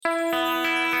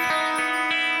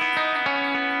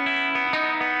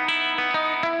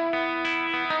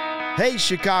Hey,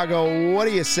 Chicago, what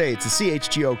do you say? It's the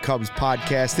CHGO Cubs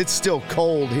podcast. It's still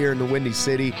cold here in the Windy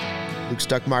City. Luke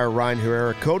Stuckmeyer, Ryan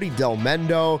Herrera, Cody Del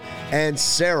Mendo, and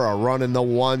Sarah running the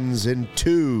ones and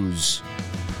twos.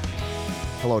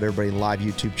 Hello to everybody in live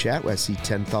YouTube chat. I see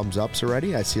 10 thumbs ups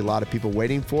already. I see a lot of people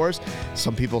waiting for us.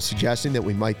 Some people suggesting that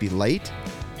we might be late.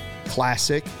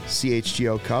 Classic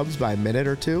CHGO Cubs by a minute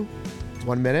or two.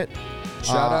 1 minute.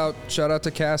 Shout out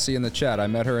to Cassie in the chat. I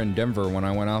met her in Denver when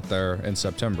I went out there in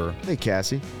September. Hey,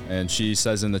 Cassie. And she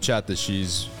says in the chat that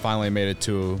she's finally made it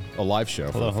to a live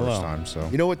show for the first time. So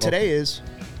you know what today is?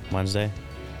 Wednesday.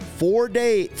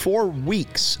 4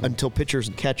 weeks until pitchers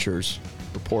and catchers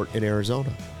report in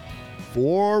Arizona.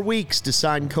 4 weeks to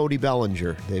sign Cody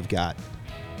Bellinger. They've got.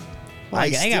 Well,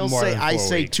 I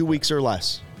say 2 weeks or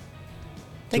less.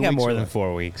 They got more than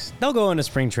 4 weeks. They'll go into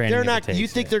spring training. They're not. You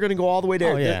think they're going to go all the way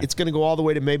to? Oh, yeah. It's going to go all the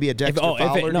way to maybe a Dexter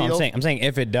Fowler deal? I'm saying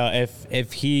if it does,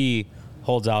 if he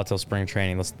holds out till spring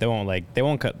training, they won't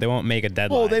make a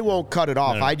deadline. Well, they won't cut it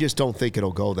off. No. I just don't think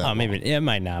it'll go that. Oh, maybe it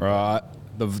might not.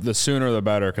 The sooner the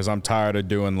better, because I'm tired of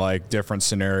doing like different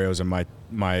scenarios in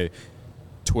my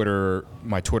Twitter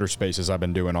spaces I've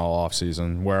been doing all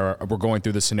offseason, where we're going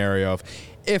through the scenario of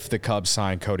if the Cubs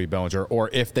sign Cody Bellinger or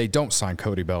if they don't sign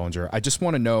Cody Bellinger. I just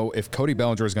want to know if Cody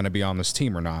Bellinger is going to be on this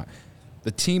team or not. The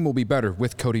team will be better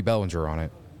with Cody Bellinger on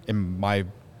it, in my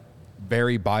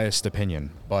very biased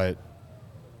opinion. But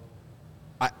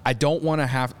I don't want to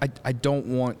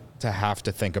have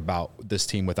to think about this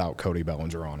team without Cody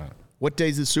Bellinger on it. What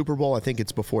day's the Super Bowl? I think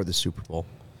it's before the Super Bowl.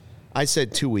 I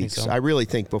said 2 weeks. So. I really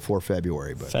think before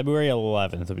February. But February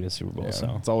 11th will be the Super Bowl. Yeah,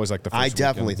 so it's always like the first I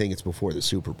definitely weekend. think it's before the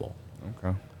Super Bowl.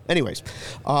 Okay. Anyways,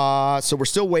 so we're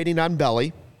still waiting on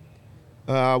Belly.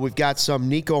 We've got some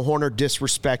Nico Horner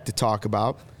disrespect to talk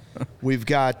about. We've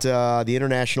got the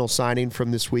international signing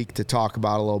from this week to talk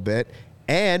about a little bit.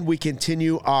 And we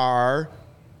continue our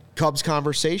Cubs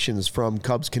conversations from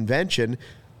Cubs Convention.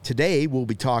 Today, we'll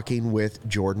be talking with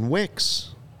Jordan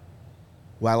Wicks.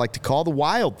 Well, I like to call the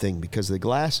Wild Thing because of the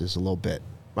glasses a little bit.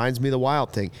 Reminds me of the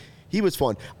Wild Thing. He was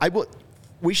fun.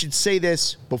 We should say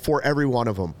this before every one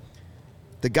of them.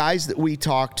 The guys that we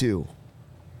talked to,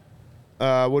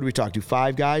 what did we talk to?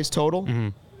 5 guys total? Mm-hmm.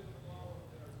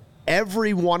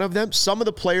 Every one of them, some of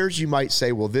the players you might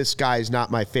say, well, this guy's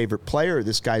not my favorite player, or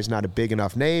this guy's not a big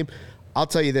enough name. I'll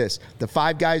tell you this. The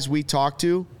 5 guys we talked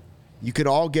to, you could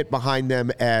all get behind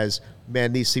them as,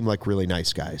 man, these seem like really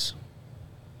nice guys.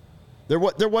 There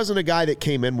wasn't a guy that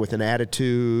came in with an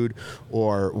attitude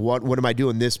or what am I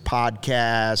doing this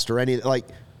podcast or any, like,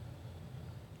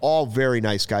 all very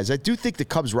nice guys. I do think the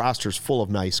Cubs roster is full of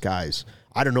nice guys.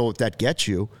 I don't know if that gets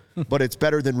you, but it's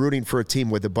better than rooting for a team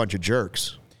with a bunch of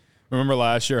jerks. Remember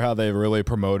last year how they really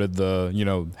promoted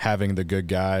having the good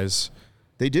guys?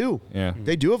 They do. Yeah.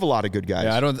 They do have a lot of good guys.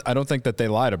 Yeah, I don't think that they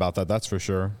lied about that, that's for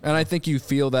sure. And I think you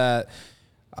feel that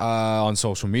on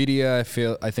social media.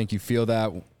 I think you feel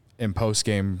that in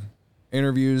post-game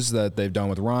interviews that they've done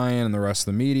with Ryan and the rest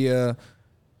of the media.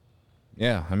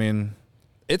 Yeah, I mean,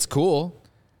 it's cool.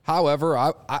 However,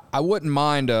 I wouldn't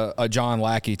mind a John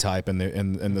Lackey type in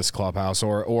this clubhouse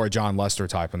or a John Lester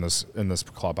type in this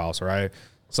clubhouse, right?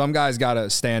 Some guys got to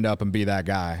stand up and be that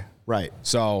guy. Right.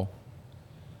 So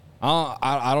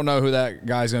I don't know who that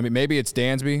guy's going to be. Maybe it's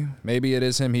Dansby. Maybe it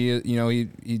is him.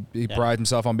 He prides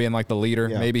himself on being like the leader.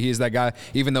 Yeah. Maybe he's that guy,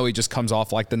 even though he just comes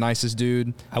off like the nicest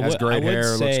dude. Has great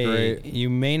hair, looks great. You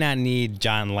may not need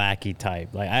John Lackey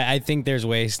type. Like I think there's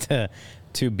ways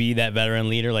to be that veteran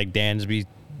leader, like Dansby,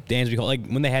 like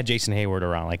when they had Jason Hayward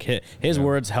around. Like his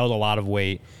words held a lot of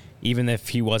weight, even if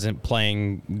he wasn't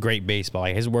playing great baseball.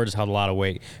 Like his words held a lot of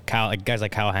weight. Guys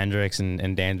like Kyle Hendricks and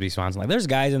Dansby Swanson. Like there's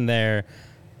guys in there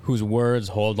whose words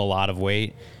hold a lot of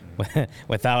weight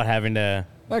without having to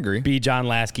be John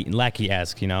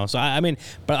Lackey-esque, you know? So, I mean,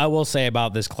 but I will say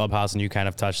about this clubhouse, and you kind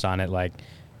of touched on it, like,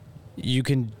 you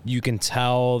can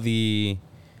tell the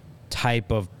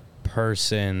type of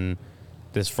person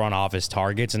this front office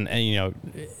targets, and you know,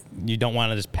 you don't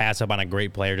want to just pass up on a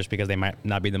great player just because they might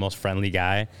not be the most friendly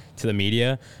guy to the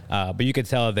media, but you could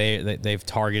tell they've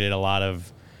targeted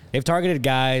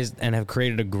guys and have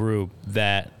created a group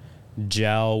that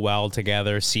gel well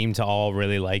together, seem to all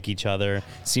really like each other,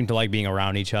 seem to like being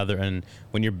around each other. And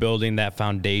when you're building that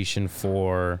foundation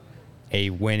for a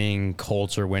winning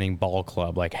culture, winning ball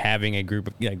club, like having a group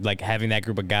of having that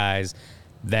group of guys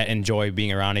that enjoy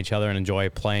being around each other and enjoy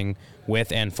playing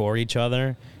with and for each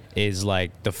other is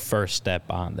like the first step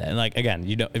on that. And like, again,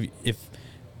 you know, if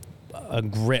a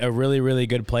really, really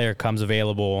good player comes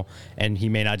available and he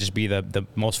may not just be the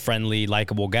most friendly,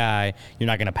 likable guy, you're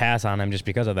not going to pass on him just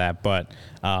because of that. But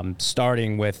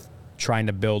starting with trying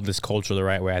to build this culture the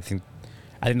right way, I think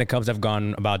I think the Cubs have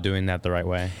gone about doing that the right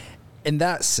way. And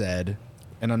that said,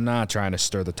 and I'm not trying to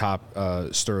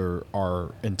stir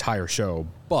our entire show,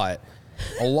 but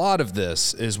a lot of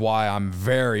this is why I'm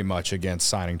very much against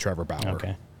signing Trevor Bauer.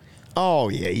 Okay. Oh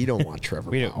yeah, you don't want Trevor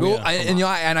Bauer. Well,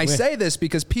 I say this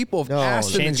because people have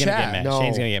asked in the chat.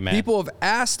 Shane's gonna get mad. People have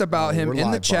asked about him in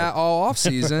the chat all off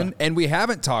season, and we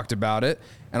haven't talked about it.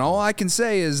 And all I can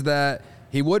say is that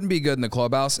he wouldn't be good in the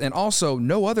clubhouse, and also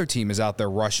no other team is out there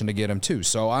rushing to get him too.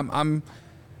 So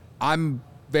I'm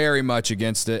very much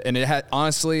against it. And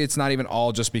honestly, it's not even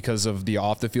all just because of the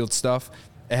off the field stuff.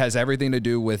 It has everything to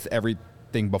do with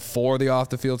everything before the off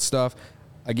the field stuff.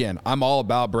 Again, I'm all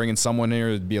about bringing someone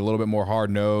here to be a little bit more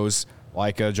hard-nosed,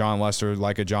 like a John Lester,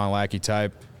 like a John Lackey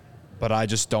type. But I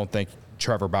just don't think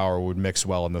Trevor Bauer would mix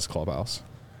well in this clubhouse.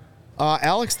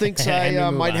 Alex thinks I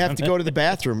might have to go to the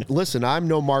bathroom. Listen, I'm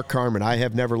no Mark Carmen. I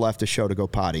have never left a show to go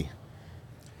potty.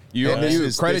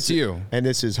 Credit to you. And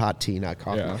this is hot tea, not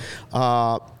coffee.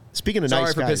 Yeah. Speaking of nice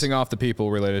guys. Sorry for pissing off the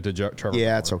people related to Trevor Bauer.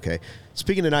 Yeah, it's okay.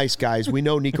 Speaking of nice guys, we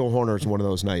know Nico Horner is one of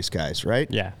those nice guys, right?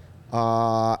 Yeah.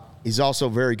 He's also a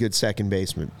very good second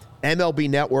baseman. MLB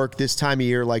Network this time of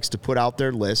year likes to put out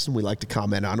their lists, and we like to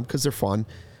comment on them because they're fun.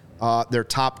 They're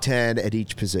top 10 at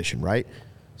each position, right?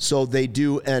 So they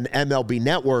do an MLB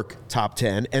Network top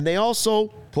 10, and they also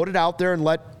put it out there and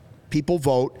let people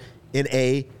vote in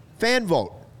a fan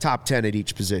vote top 10 at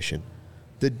each position.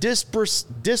 The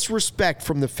disrespect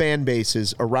from the fan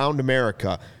bases around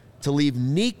America to leave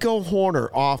Nico Horner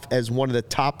off as one of the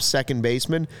top second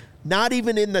basemen, not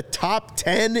even in the top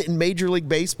 10 in Major League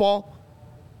Baseball,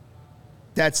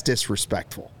 that's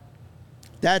disrespectful.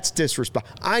 That's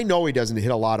disrespectful. I know he doesn't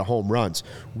hit a lot of home runs.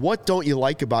 What don't you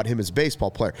like about him as a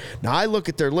baseball player? Now, I look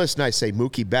at their list and I say,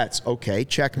 Mookie Betts, okay,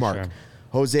 check mark. Sure.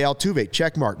 Jose Altuve,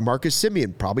 check mark. Marcus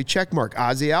Semien, probably check mark.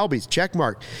 Ozzie Albies, check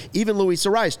mark. Even Luis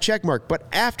Arias, check mark. But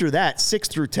after that, 6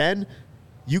 through 10,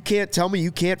 you can't tell me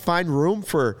you can't find room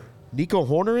for Nico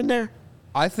Horner in there?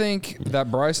 I think that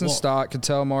Bryson Stott,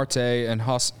 Ketel Marte, and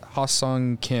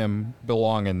Ha-Seong Kim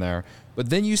belong in there. But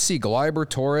then you see Gleyber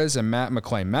Torres and Matt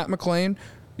McClain. Matt McClain,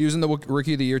 using the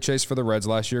Rookie of the Year chase for the Reds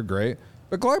last year, great.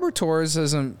 But Gleyber Torres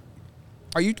isn't.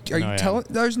 Are you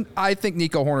telling? I think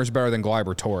Nico Horner's better than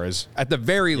Gleyber Torres at the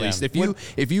very least.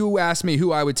 If you ask me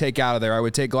who I would take out of there, I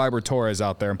would take Gleyber Torres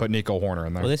out there and put Nico Horner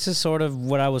in there. Well, this is sort of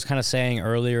what I was kind of saying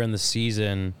earlier in the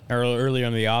season, or earlier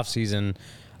in the offseason.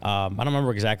 I don't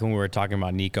remember exactly when we were talking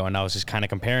about Nico, and I was just kind of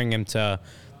comparing him to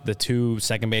the two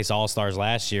second base all-stars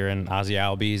last year, and Ozzie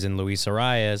Albies and Luis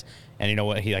Arias. And you know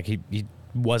what? He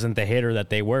wasn't the hitter that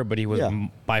they were, but he was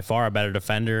by far a better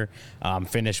defender.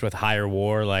 Finished with higher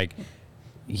WAR. Like,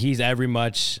 he's every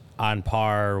much on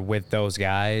par with those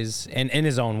guys, and in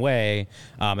his own way,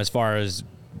 as far as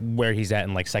where he's at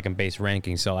in like second base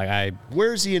ranking. So like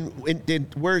where's he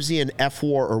in F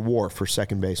WAR or WAR for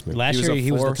second baseman? Last year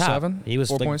he was the top. He was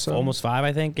like almost 5,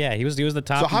 I think. Yeah, he was the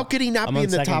top. So how could he not be in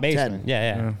the top 10?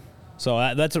 Yeah. So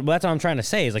that's what I'm trying to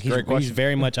say is like he's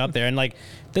very much up there, and like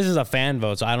this is a fan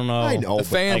vote, so I don't know. I know the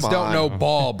fans don't know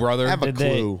ball, brother. Have a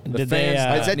clue. Is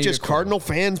that just Cardinal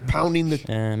fans pounding the?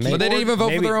 But they didn't even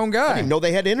vote for their own guy. I didn't know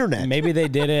they had internet. Maybe they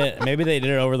did it. Maybe they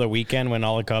did it over the weekend when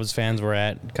all the Cubs fans were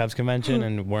at Cubs convention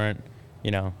and weren't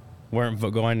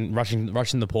going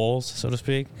rushing the polls, so to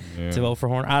speak, to vote for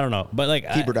Horner. I don't know, but like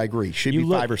Hebert, I agree. Should be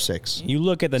 5 or 6. You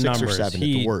look at the 6 numbers. or 7 at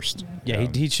the worst. Yeah,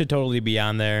 he should totally be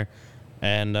on there.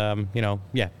 And,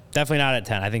 definitely not at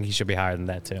 10. I think he should be higher than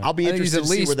that, too. I'll be interested to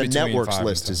see where the network's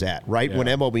list is at, right? Yeah. When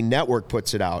MLB Network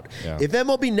puts it out. Yeah. If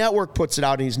MLB Network puts it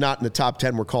out and he's not in the top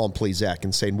 10, we're calling Plesac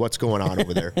and saying, what's going on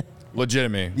over there?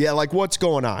 Legitimate. Yeah, like, what's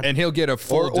going on? And he'll get a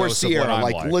full dose Sierra, of what I'm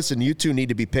like, listen, you two need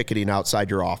to be picketing outside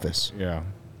your office. Yeah.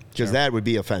 Because that would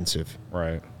be offensive.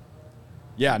 Right.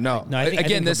 Yeah, no. I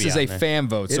think this is a fan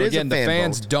vote. So, again, the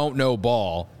fans don't know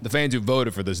ball. The fans who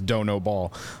voted for this don't know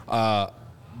ball.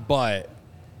 But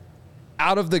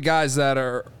out of the guys that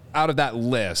are out of that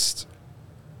list,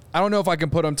 I don't know if I can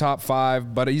put him top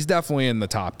 5, but he's definitely in the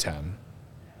top 10.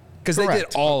 Because they did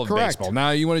all of baseball.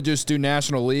 Now, you want to just do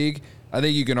National League, I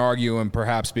think you can argue him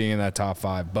perhaps being in that top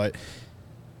 5. But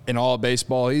in all of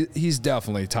baseball, he's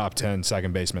definitely top 10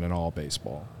 second baseman in all of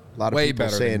baseball. A lot of way people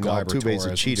better saying than Altuve's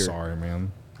a cheater. I'm sorry,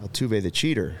 man. Altuve the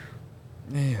cheater.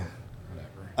 Yeah,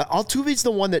 whatever. Altuve's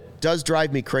the one that does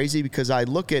drive me crazy because I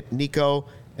look at Nico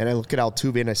and I look at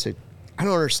Altuve and I say, I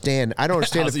don't understand. I don't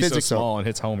understand the physics. He's so small and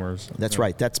hits homers. That's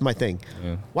right. That's my thing.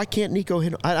 Yeah. Why can't Nico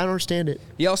hit? I don't understand it.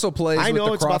 He also plays with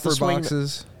the Crawford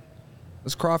boxes.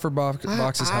 Those Crawford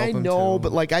boxes help him, I know, too.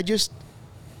 but like I just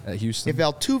at Houston. If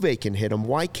Altuve can hit him,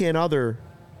 why can't other?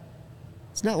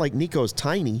 It's not like Nico's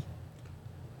tiny.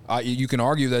 You can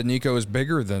argue that Nico is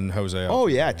bigger than Jose. Oh,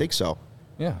 yeah, I think so.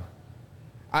 Yeah.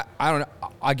 I don't know.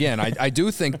 Again, I do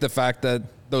think the fact that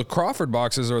the Crawford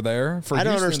boxes are there for I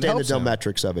don't Houston understand the helps him.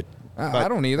 metrics of it. I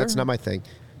don't either. That's not my thing.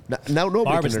 No, nobody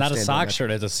Barb, can it's not a understand sock the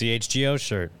shirt. It's a CHGO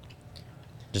shirt.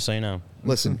 Just so you know.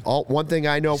 Listen, one thing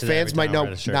I know, Says that fans every might time I know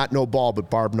wear the shirt. not know ball, but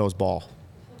Barb knows ball.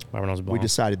 Barb knows ball. We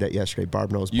decided that yesterday.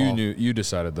 Barb knows ball. You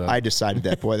decided that. I decided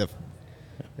that. Boy,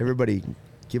 everybody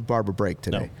give Barb a break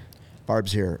today. No.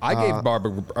 Barb's here. I gave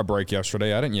Barb a break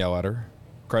yesterday. I didn't yell at her.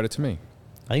 Credit to me.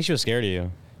 I think she was scared of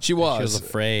you. She was. She was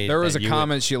afraid. There was that a you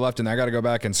comment she left, and I got to go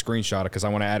back and screenshot it because I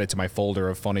want to add it to my folder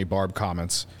of funny Barb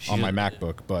comments on my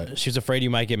MacBook. But She was afraid you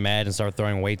might get mad and start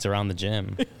throwing weights around the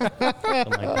gym.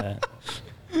 Something like that.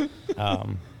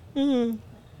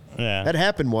 Yeah. That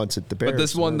happened once at the Bears. But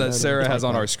this one that Sarah has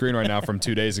on our our screen right now from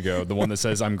 2 days ago, the one that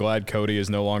says, "I'm glad Cody is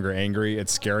no longer angry.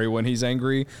 It's scary when he's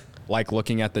angry, like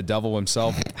looking at the devil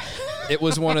himself." It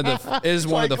was one of the is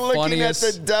one of the funniest.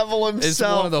 At the devil himself. It's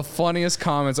one of the funniest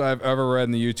comments I've ever read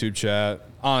in the YouTube chat.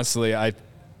 Honestly, I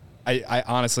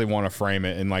honestly want to frame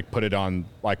it and like put it on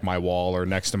like my wall or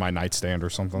next to my nightstand or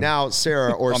something. Now,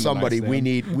 Sarah or On the somebody, we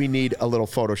nightstand. need a little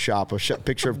Photoshop,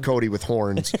 picture of Cody with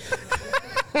horns.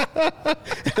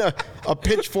 a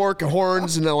pitchfork,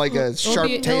 horns, and like a sharp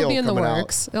tail It'll be in the coming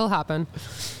works. It'll happen.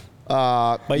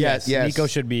 But yes, yes. Nico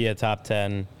should be a top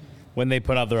 10. When they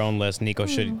put out their own list, Nico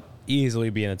should easily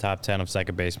be in the top 10 of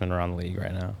second basemen around the league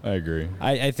right now. I agree.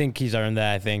 I think he's earned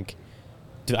that. I think,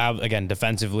 again,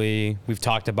 defensively, we've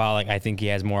talked about, like, I think he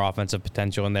has more offensive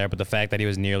potential in there, but the fact that he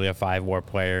was nearly a 5-WAR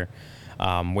player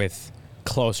with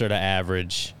closer to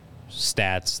average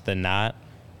stats than not,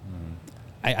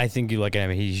 I think you look at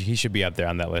him, he should be up there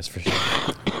on that list for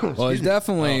sure. Well, he's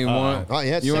definitely one. Oh,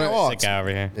 yeah, you wanna- Sick guy over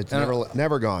here. It's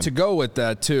never gone. To go with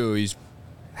that too, he's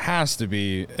has to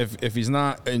be if he's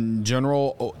not in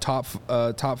general top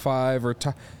 5 or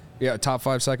top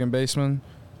 5 second baseman,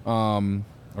 or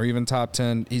even top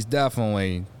 10. He's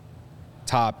definitely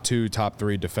top 2, top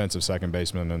 3 defensive second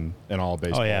baseman in all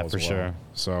baseball. Oh, yeah, as for well. sure.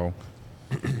 So,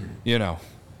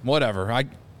 whatever.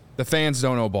 The fans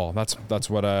don't know ball.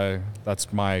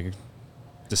 That's my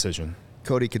decision.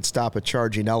 Cody could stop a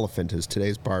charging elephant is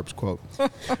today's Barb's quote.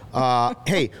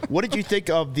 Hey, what did you think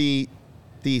of the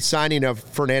signing of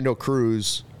Fernando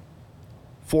Cruz?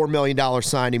 $4 million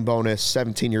signing bonus,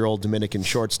 17-year-old Dominican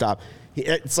shortstop.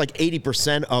 It's like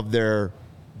 80% of their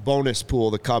bonus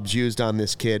pool the Cubs used on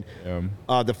this kid.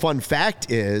 The fun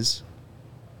fact is,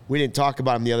 we didn't talk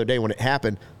about him the other day when it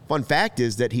happened. Fun fact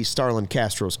is that he's Starlin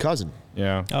Castro's cousin.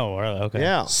 Yeah. Oh, really? Okay.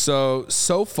 Yeah. So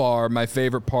far, my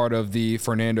favorite part of the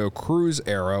Fernando Cruz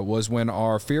era was when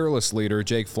our fearless leader,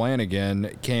 Jake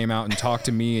Flanagan, came out and talked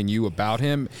to me and you about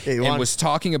him and was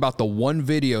talking about the one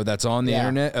video that's on the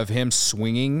internet of him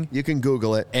swinging. You can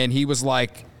Google it. And he was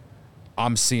like,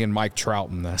 "I'm seeing Mike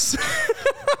Trout in this."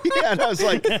 Yeah, and I was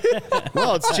like,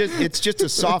 well, it's just a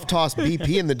soft toss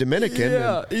BP in the Dominican.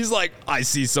 Yeah. He's like, "I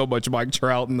see so much Mike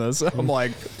Trout in this." I'm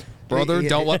like, brother,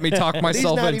 don't let me talk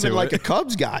myself he's not into even it. like a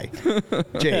Cubs guy,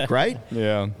 Jake, right?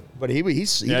 Yeah. But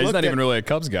he's He's not even really a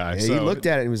Cubs guy. He looked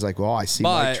at it and he was like, "Well, I see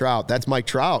Mike Trout. That's Mike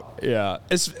Trout." Yeah.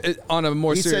 On a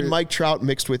more He serious. said Mike Trout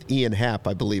mixed with Ian Happ,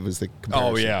 I believe, was the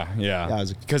comparison. Oh, yeah. it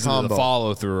was a Because of the combo.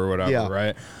 follow-through or whatever, Yeah.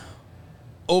 right?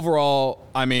 Overall,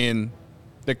 I mean,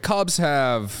 the Cubs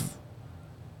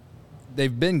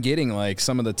they've been getting, like,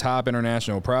 some of the top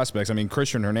international prospects. I mean,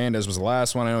 Christian Hernandez was the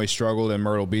last one. I know he struggled in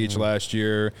Myrtle Beach last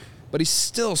year, but he's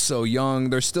still so young.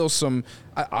 There's still some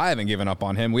 – I haven't given up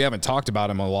on him. We haven't talked about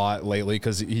him a lot lately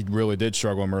because he really did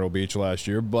struggle in Myrtle Beach last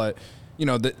year. But,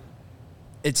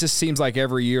 it just seems like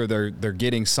every year they're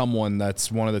getting someone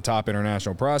that's one of the top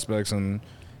international prospects. And,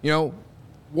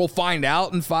 we'll find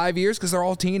out in 5 years because they're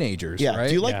all teenagers, Yeah. right?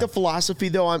 Do you like the philosophy,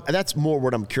 though? That's more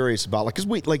what I'm curious about.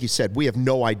 Like you said, we have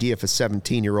no idea if a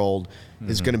 17-year-old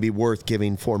is going to be worth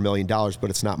giving $4 million, but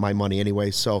it's not my money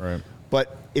anyway. So, Right.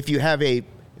 But if you have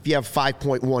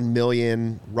 5.1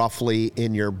 million roughly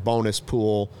in your bonus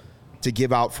pool to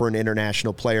give out for an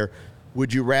international player,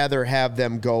 would you rather have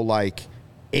them go like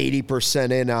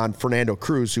 80% in on Fernando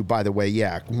Cruz, who, by the way,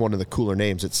 one of the cooler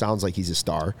names. It sounds like he's a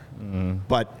star,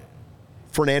 but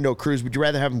Fernando Cruz, would you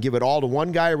rather have him give it all to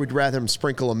one guy, or would you rather him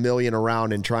sprinkle $1 million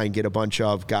around and try and get a bunch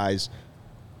of guys?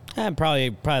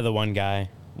 Probably the one guy.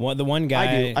 The one guy.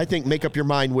 I do. I think make up your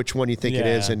mind which one you think it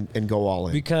is and go all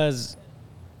in. Because,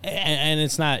 and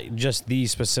it's not just the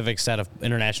specific set of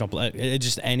international players, it's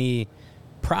just any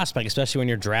prospect, especially when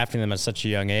you're drafting them at such a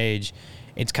young age.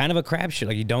 It's kind of a crapshoot.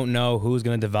 Like, you don't know who's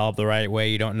going to develop the right way.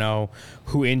 You don't know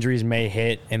who injuries may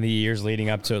hit in the years leading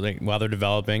up to, like, while they're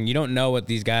developing. You don't know what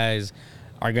these guys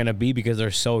are going to be because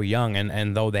they're so young.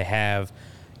 And though they have,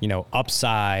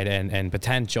 upside and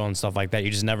potential and stuff like that.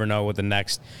 You just never know what the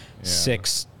next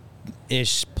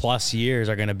 6-ish plus years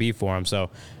are going to be for him. So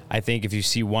I think if you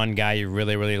see one guy you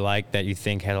really, really like that you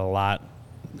think had a lot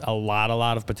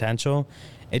of potential,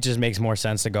 it just makes more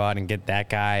sense to go out and get that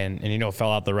guy and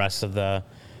fill out the rest of the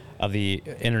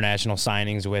international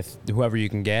signings with whoever you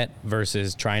can get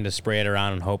versus trying to spray it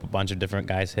around and hope a bunch of different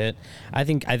guys hit. I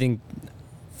think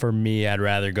for me, I'd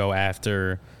rather go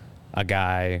after a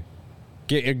guy,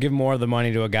 give more of the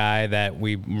money to a guy that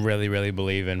we really, really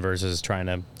believe in versus trying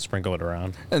to sprinkle it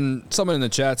around. And someone in the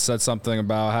chat said something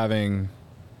about having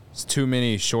too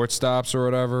many shortstops or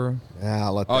whatever.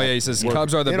 Yeah, he says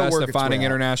Cubs are the best at finding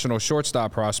international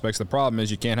shortstop prospects. The problem is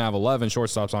you can't have 11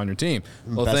 shortstops on your team.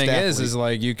 Well, the thing is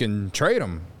like you can trade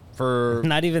them for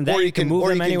not even that. You can move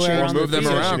them anywhere, or move them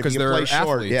around because they're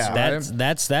athletes. Yeah, right?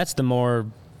 That's the more.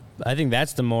 I think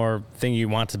that's the more thing you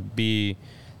want to be.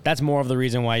 That's more of the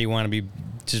reason why you want to be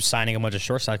just signing a bunch of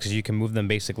shortstops because you can move them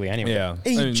basically anywhere.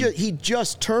 Yeah, he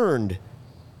just turned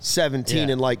 17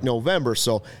 in like November.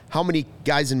 So how many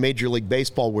guys in Major League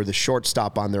Baseball were the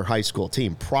shortstop on their high school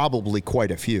team? Probably quite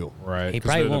a few. Right. He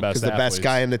probably won't because the best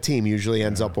guy on the team usually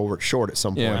ends up over at short at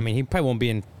some point. I mean, he probably won't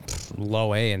be in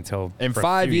low A until in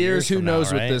 5 years. Who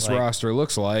knows what this like, roster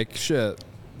looks like? Shit,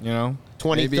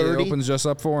 2030 maybe it opens just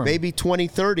up for him. Maybe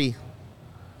 2030.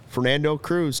 Fernando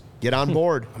Cruz, get on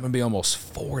board. I'm gonna be almost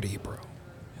 40, bro.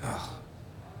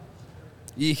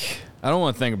 Eek. I don't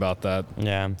want to think about that.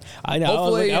 Yeah, I know.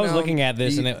 Hopefully, I was looking at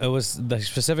this, and it was the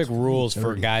specific rules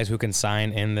for guys who can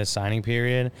sign in this signing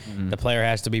period. The player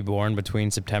has to be born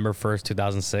between September 1st,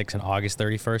 2006, and August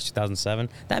 31st, 2007.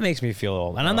 That makes me feel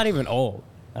old, and I'm not even old.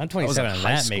 I'm 27, and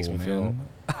that makes me feel old.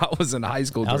 I was in high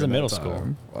school. I was in middle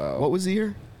school. Wow. What was the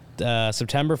year?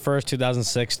 September 1st,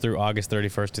 2006 through August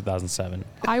 31st, 2007.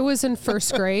 I was in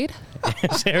first grade.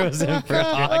 Sarah was in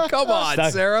first. Come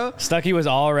on, Sarah. Stucky was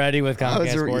already with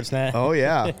Comcast Sportsnet. Oh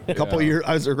yeah, years.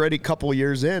 I was already a couple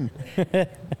years in.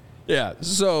 Yeah.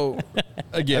 So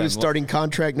again, I was starting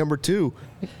contract number 2.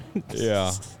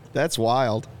 Yeah. That's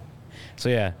wild. So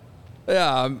yeah.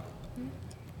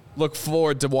 Look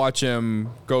forward to watch him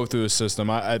go through the system.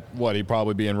 He'd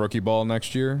probably be in rookie ball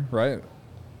next year, right?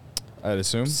 I'd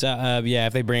assume. So,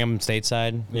 if they bring him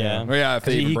stateside, if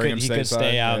they even bring him stateside. He could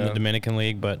stay out in the Dominican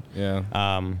League, but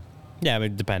I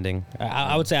mean, depending.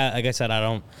 I would say, like I said,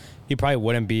 he probably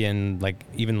wouldn't be in like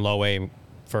even low A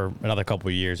for another couple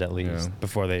of years at least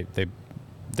before they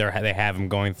have him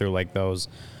going through like those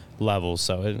levels.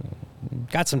 So it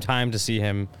got some time to see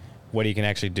him what he can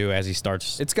actually do as he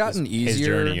starts. It's gotten his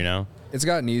easier, journey, It's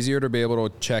gotten easier to be able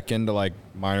to check into like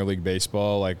minor league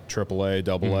baseball, like AAA,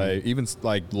 AA, even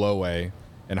like low A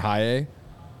and high A.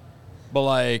 But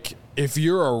like, if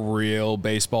you're a real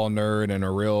baseball nerd and a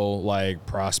real like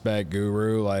prospect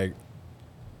guru, like,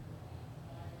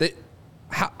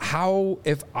 how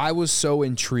if I was so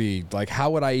intrigued, like,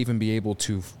 how would I even be able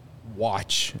to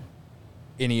watch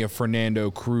any of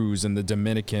Fernando Cruz in the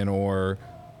Dominican or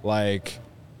like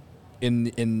in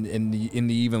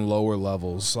the even lower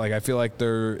levels? Like, I feel like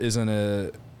there isn't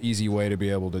a easy way to be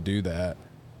able to do that.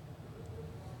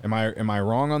 Am I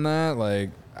wrong on that? Like,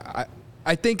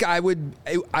 I think I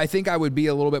would be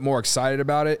a little bit more excited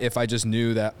about it if I just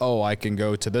knew that, I can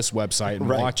go to this website and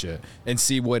watch it and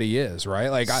see what he is, right?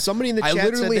 Like, somebody in the chat I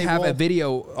literally said have a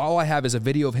video. All I have is a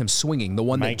video of him swinging, the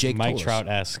one that Jake Mike told us.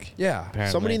 Trout-esque. Yeah.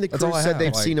 Apparently. Somebody in the That's all crew I said have.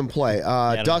 they've Like, seen him play.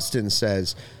 Dustin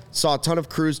says, saw a ton of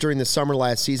Cruz during the summer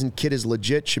last season. Kid is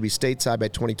legit. Should be stateside by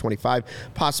 2025,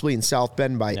 possibly in South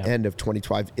Bend by end of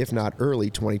 2025, if not early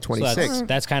 2026. So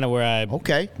that's kind of where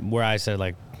I said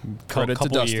like Credit to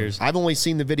couple Dustin. years. I've only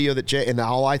seen the video that Jay, and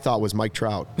all I thought was Mike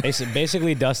Trout.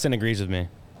 Basically, Dustin agrees with me.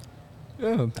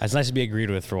 Yeah. It's nice to be agreed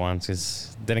with for once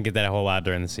because didn't get that a whole lot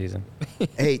during the season.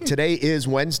 Hey, today is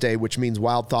Wednesday, which means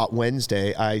Wild Thought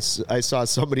Wednesday. I saw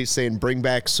somebody saying, bring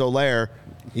back Soler.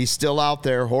 He's still out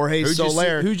there. Jorge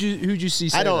Soler. Who'd you see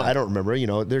say I don't that?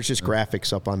 remember. There's just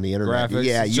graphics up on the internet. Graphics?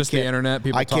 Yeah, It's just the internet,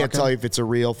 people I can't talking? tell you if it's a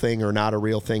real thing or not a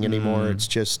real thing anymore. It's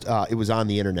just it was on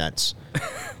the internets.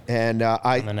 And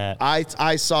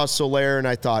I saw Soler and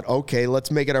I thought, okay, let's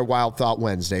make it our Wild Thought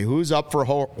Wednesday. Who's up for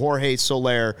Jorge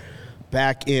Soler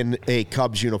back in a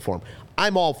Cubs uniform?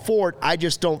 I'm all for it. I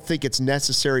just don't think it's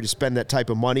necessary to spend that type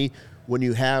of money when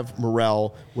you have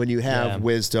Morel, when you have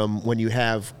Wisdom, when you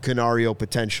have Canario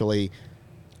potentially.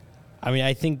 I mean,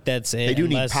 I think that's it. They do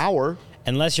need power.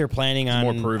 Unless you're planning on,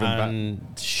 more proven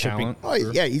shipping. Oh,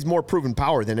 yeah, he's more proven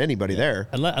power than anybody there.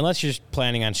 Unless you're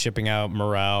planning on shipping out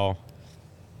Morel,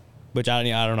 which I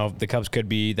don't know if the Cubs could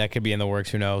be in the works.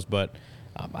 Who knows? But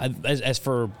as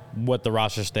for what the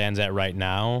roster stands at right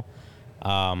now,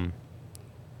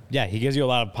 yeah, he gives you a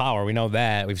lot of power. We know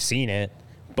that. We've seen it.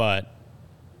 But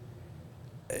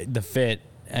the fit,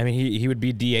 I mean, he would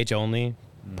be DH only,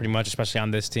 pretty much, especially on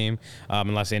this team,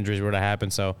 unless injuries were to happen.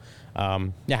 So,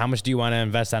 yeah, how much do you want to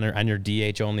invest on your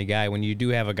DH only guy when you do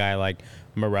have a guy like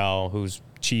Morel who's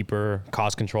cheaper,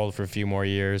 cost controlled for a few more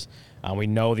years? We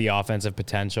know the offensive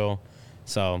potential.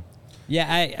 So,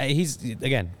 yeah, he's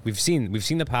again. We've seen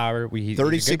the power.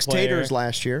 36 taters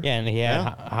last year. Yeah, and he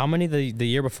had how many the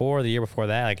year before? The year before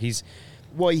that, like he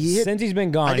hit, since he's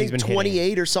been gone. I think he's been 28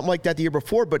 hitting. or something like that the year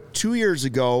before. But 2 years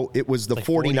ago, it was the like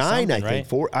 49. I right?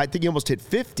 think. I think he almost hit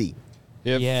 50.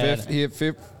 He hit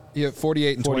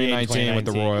 48 in 2019 with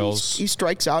the Royals. He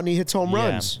strikes out and he hits home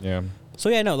runs. Yeah. So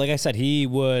yeah, no, like I said, he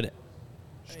would.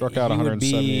 Struck out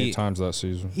 178 times that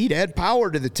season. He'd add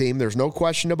power to the team. There's no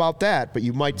question about that. But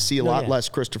you might see a lot less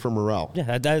Christopher Morel.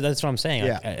 Yeah, that's what I'm saying.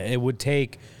 Yeah. Like, it would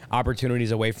take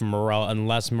opportunities away from Morel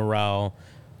unless Morel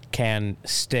can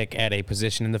stick at a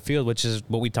position in the field, which is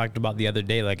what we talked about the other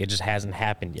day. Like, it just hasn't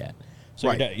happened yet. So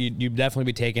right. you'd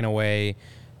definitely be taking away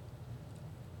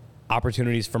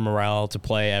opportunities for Morel to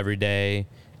play every day.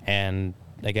 And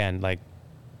again, like,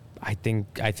 I think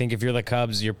if you're the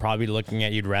Cubs, you're probably looking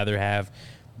at, you'd rather have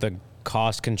the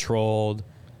cost-controlled,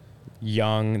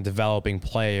 young, developing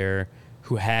player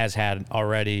who has had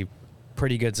already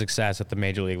pretty good success at the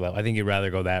major league level. I think you'd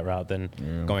rather go that route than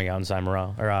going out and sign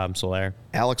Morel or Soler.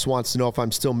 Alex wants to know if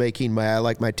I'm still making I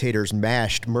like my taters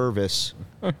mashed Mervis.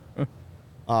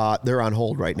 They're on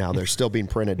hold right now. They're still being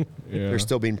printed. Yeah. They're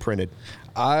still being printed.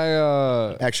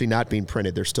 Actually not being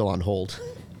printed. They're still on hold.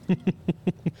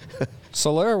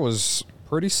 Soler was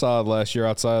pretty solid last year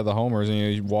outside of the homers. And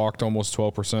he walked almost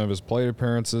 12% of his plate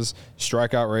appearances.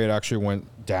 Strikeout rate actually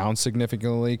went down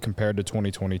significantly compared to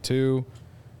 2022.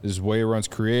 His weighted runs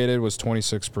created was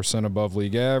 26% above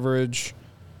league average.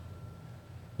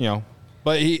 You know,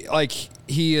 but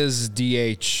he is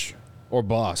DH or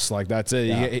bust. Like, that's it.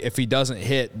 Yeah. If he doesn't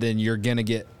hit, then you're gonna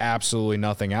get absolutely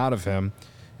nothing out of him.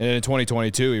 And in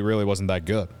 2022, he really wasn't that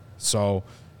good. So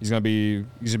he's gonna be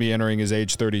entering his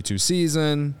age 32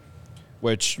 season,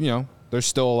 which, you know, there's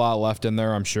still a lot left in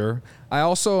there, I'm sure. I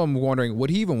also am wondering, would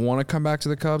he even want to come back to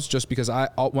the Cubs? Just because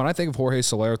when I think of Jorge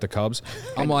Soler at the Cubs,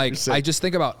 I'm like, I just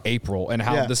think about April and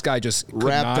how this guy just could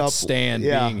Wrapped not up, stand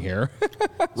being here.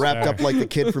 Wrapped up like the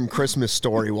kid from Christmas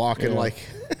Story, walking like.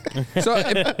 So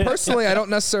personally, I don't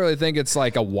necessarily think it's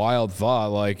like a wild thought.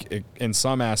 Like, it, in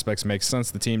some aspects, makes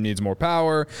sense. The team needs more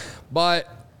power, but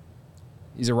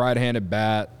he's a right-handed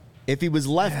bat. If he was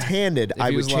left-handed,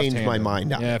 I would change my mind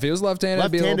now. Yeah, if he was left-handed,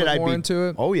 I'd be a little bit more into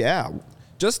it. Oh, yeah.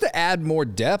 Just to add more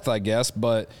depth, I guess.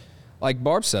 But like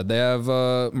Barb said, they have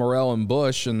Morel and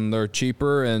Bush, and they're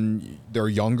cheaper, and they're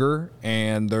younger,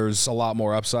 and there's a lot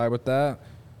more upside with that.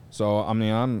 So, I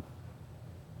mean,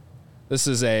 this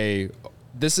is a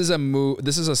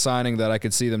signing that I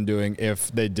could see them doing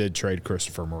if they did trade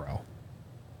Christopher Morel.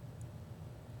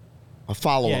 A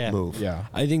follow-up move. Yeah.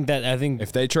 I think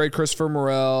if they trade Christopher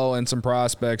Morel and some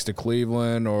prospects to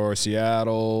Cleveland or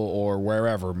Seattle or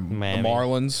wherever, Miami. The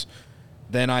Marlins,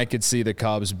 then I could see the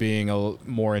Cubs being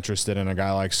more interested in a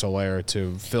guy like Soler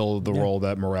to fill the role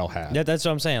that Morel had. Yeah, that's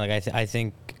what I'm saying. Like, I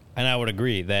think, and I would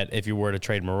agree that if you were to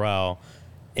trade Morel,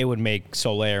 it would make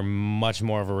Soler much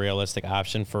more of a realistic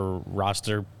option for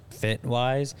roster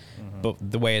fit-wise. Mm-hmm.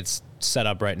 But the way it's set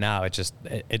up right now,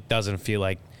 it doesn't feel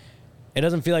like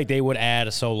they would add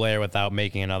a Soler without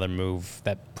making another move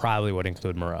that probably would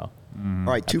include Morel. All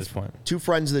right, two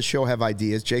friends of the show have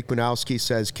ideas. Jake Bunowski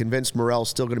says, convinced Morel's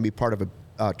still going to be part of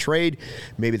a trade.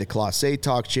 Maybe the Clase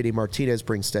talks. JD Martinez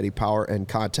brings steady power and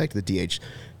contact to the DH.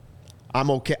 I'm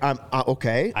okay. I'm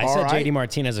okay. I said JD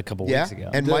Martinez a couple weeks ago.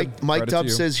 And Mike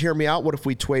Tubbs says, hear me out. What if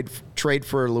we trade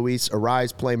for Luis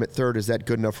Ariz, play him at third? Is that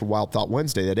good enough for Wild Thought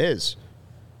Wednesday? That is.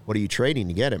 What are you trading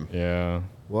to get him? Yeah.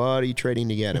 What are you trading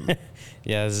to get him?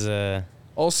 Yeah,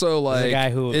 also, like, a guy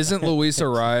who isn't Luis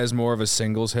Ariz more of a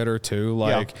singles hitter too?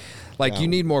 You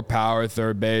need more power at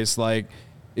third base. Like,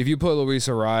 if you put Luis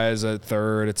Ariz at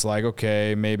third, it's like,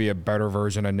 okay, maybe a better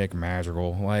version of Nick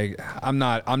Madrigal. Like, I'm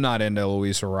not into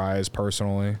Luis Ariz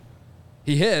personally.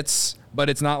 He hits, but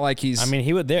it's not like he's. I mean,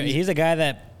 he's a guy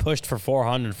that pushed for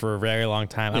 400 for a very long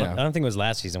time. I don't think it was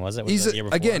last season, was it? Was it the year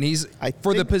before?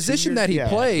 For the position that he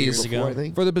plays.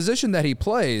 For the position that he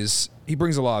plays, he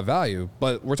brings a lot of value.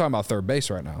 But we're talking about third base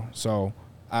right now, so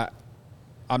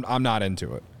I'm not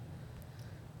into it.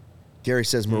 Gary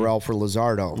says Morel for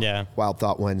Luzardo. Yeah. Wild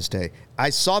Thought Wednesday. I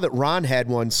saw that Ron had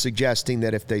one suggesting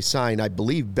that if they sign, I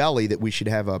believe, Belly, that we should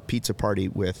have a pizza party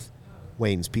with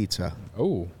Wayne's Pizza.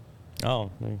 Oh.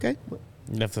 Okay.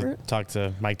 You have to talk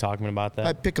to Mike Talkman about that.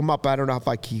 I pick him up. I don't know if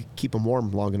I keep him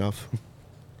warm long enough.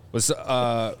 Was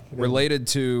related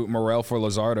to Morel for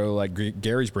Luzardo, like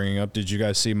Gary's bringing up. Did you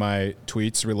guys see my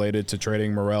tweets related to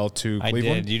trading Morel to Cleveland?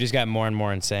 I did. You just got more and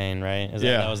more insane, right?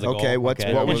 That was the goal? Okay, what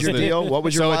was your deal? What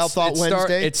was your wild thought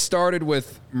Wednesday? It started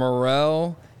with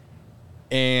Morel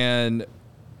and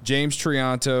James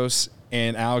Triantos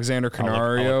and Alexander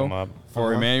Canario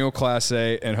for Emmanuel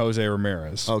Clase and Jose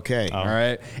Ramirez. Okay. All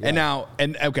right. Yeah.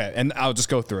 And I'll just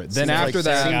go through it. Then after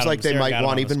that, seems like they might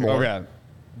want even more. Okay.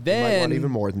 Then might want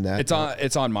even more than that.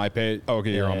 It's on my page. Oh,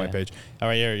 okay, you're on my page. All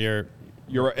right, you're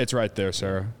it's right there,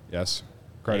 Sarah. Yes.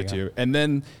 Credit to you. And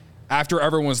then after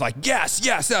everyone was like, yes,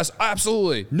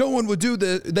 absolutely. No one would do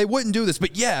this. They wouldn't do this,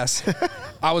 but yes.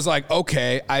 I was like,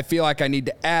 okay, I feel like I need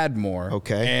to add more.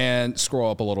 Okay. And scroll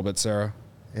up a little bit, Sarah.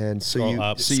 And so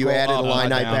you added Illini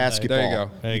basketball. There you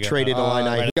go. You traded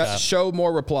Illini. Show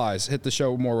more replies. Hit the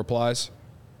show more replies.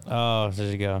 Oh,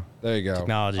 there you go. There you go.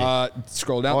 Technology.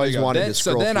 Scroll down. Always wanted to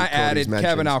scroll so then through I added Cody's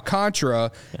Kevin mentions.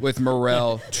 Alcantara with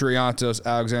Morel, Triantos,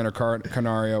 Alexander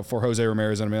Canario for Jose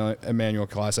Ramirez and Emmanuel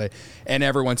Clase, and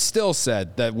everyone still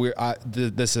said that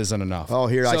this isn't enough. Oh,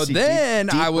 here I see. Then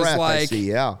deep I was breath, like,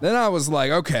 Then I was like,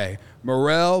 okay,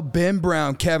 Morel, Ben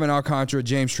Brown, Kevin Alcantara,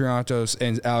 James Triantos,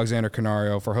 and Alexander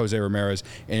Canario for Jose Ramirez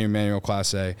and Emmanuel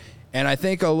Clase. And I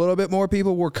think a little bit more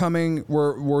people were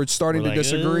starting to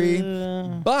disagree.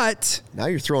 But now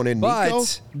you're throwing in Nico?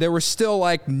 But there were still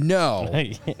like no.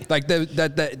 Like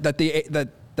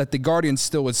that the Guardians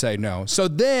still would say no. So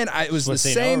then it was the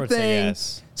same thing.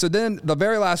 Yes. So then the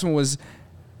very last one was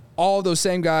all those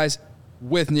same guys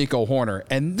with Nico Horner.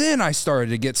 And then I started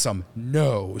to get some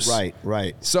no's.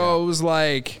 Right. So it was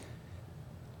like,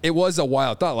 it was a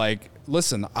wild thought. Like,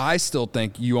 listen, I still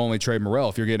think you only trade Morel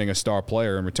if you're getting a star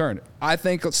player in return. I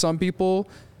think some people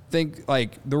think,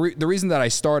 like, the reason that I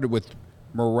started with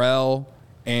Morel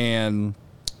and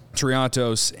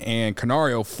Triantos and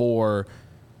Canario for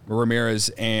Ramirez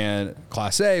and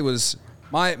Clase was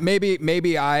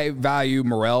maybe I value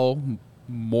Morel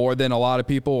more than a lot of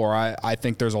people, or I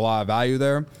think there's a lot of value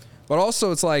there. But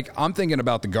also it's like I'm thinking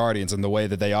about the Guardians and the way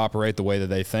that they operate, the way that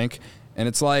they think. And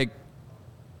it's like,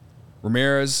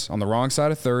 Ramirez on the wrong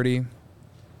side of 30.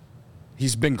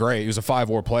 He's been great. He was a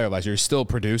 5-WAR player last year. He's still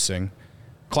producing.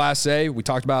 Clase, we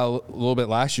talked about a little bit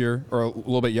last year or a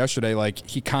little bit yesterday. Like,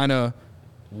 he kind of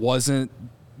wasn't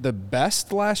the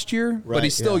best last year, but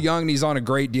he's still young and he's on a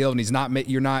great deal. And he's not.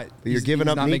 You're giving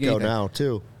up Nico now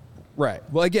too. Right.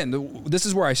 Well, again, this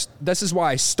is why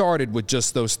I started with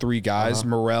just those three guys: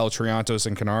 Morel, Triantos,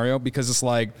 and Canario, because it's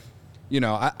like,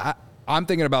 I'm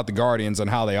thinking about the Guardians and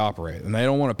how they operate, and they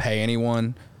don't want to pay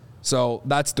anyone. So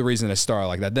that's the reason it started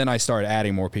like that. Then I started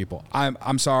adding more people.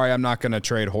 I'm sorry, I'm not going to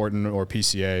trade Horton or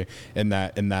PCA in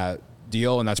that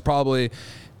deal, and that's probably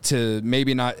to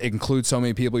maybe not include so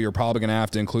many people. You're probably going to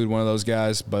have to include one of those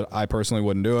guys, but I personally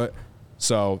wouldn't do it.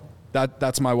 So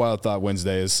that's my wild thought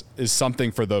Wednesday is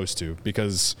something for those two,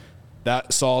 because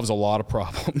that solves a lot of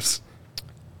problems.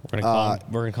 We're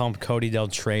gonna call him Cody Del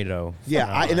Trado.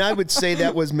 Yeah, and I would say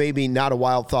that was maybe not a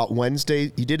wild thought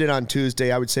Wednesday. You did it on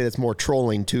Tuesday. I would say that's more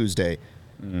trolling Tuesday.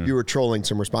 You were trolling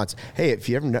some response. Hey, if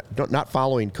you ever not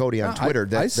following Cody on Twitter,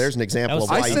 there's an example of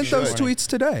why you should. I sent those tweets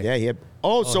today. Yeah, he had.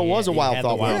 So it was a wild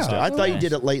thought Wednesday. I thought you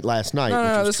did it late last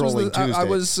night, which was trolling Tuesday. I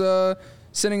was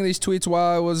sending these tweets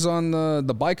while I was on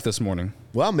the bike this morning.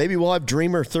 Well, maybe we'll have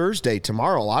Dreamer Thursday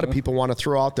tomorrow. A lot of people want to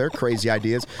throw out their crazy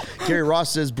ideas. Gary Ross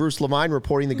says Bruce Levine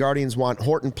reporting the Guardians want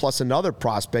Horton plus another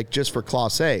prospect just for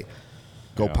Clase.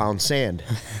 Go pound sand.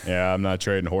 Yeah, I'm not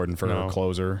trading Horton for a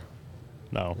closer.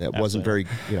 No, that wasn't very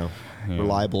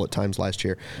reliable at times last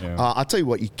year. Yeah. I'll tell you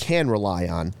what you can rely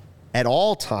on at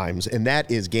all times, and that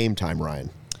is Game Time, Ryan.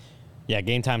 Yeah,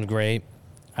 Game Time's great.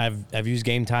 I've used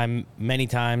Game Time many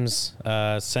times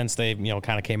since they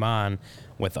kind of came on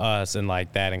with us, and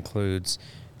like that includes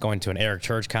going to an Eric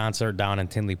Church concert down in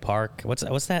Tinley Park. What's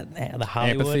that? The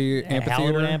Hollywood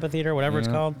Amphitheater, whatever it's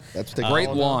called. That's the great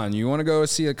lawn. You want to go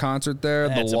see a concert there?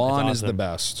 The lawn is the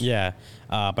best. Yeah,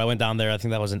 but I went down there. I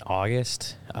think that was in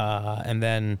August, and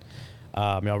then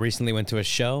recently went to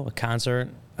a concert,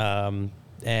 and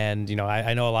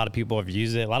I know a lot of people have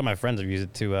used it. A lot of my friends have used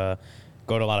it to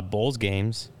go to a lot of Bulls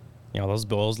games. Those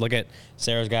Bulls. Look at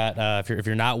Sarah's got. If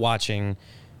you're not watching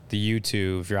the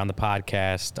YouTube, if you're on the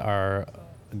podcast, our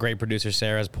great producer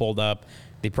Sarah has pulled up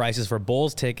the prices for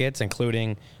Bulls tickets,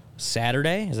 including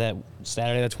Saturday. Is that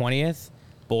Saturday the 20th?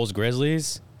 Bulls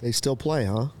Grizzlies. They still play,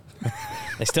 huh?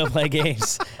 They still play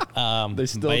games. They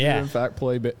still do, in fact,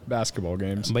 play basketball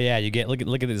games. But yeah, you get look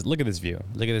at this view.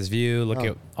 Look at this view. Look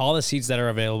at all the seats that are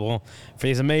available for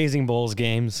these amazing Bulls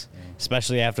games,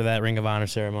 especially after that Ring of Honor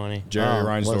ceremony. Jerry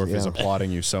Reinsdorf is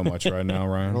applauding you so much right now,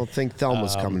 Ryan. I don't think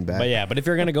Thelma's coming back. But if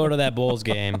you're gonna go to that Bulls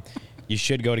game, you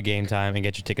should go to Game Time and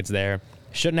get your tickets there.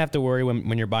 Shouldn't have to worry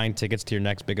when you're buying tickets to your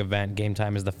next big event. Game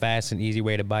Time is the fast and easy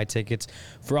way to buy tickets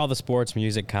for all the sports,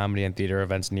 music, comedy, and theater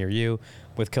events near you.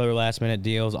 With killer last-minute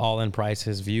deals, all-in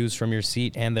prices, views from your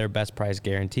seat, and their best price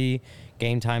guarantee,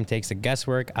 Game Time takes the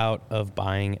guesswork out of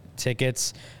buying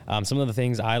tickets. Some of the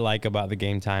things I like about the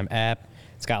Game Time app: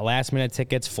 it's got last-minute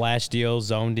tickets, flash deals,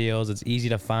 zone deals. It's easy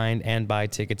to find and buy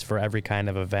tickets for every kind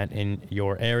of event in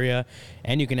your area.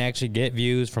 And you can actually get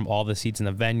views from all the seats in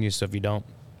the venue, so if you don't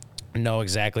know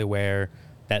exactly where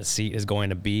that seat is going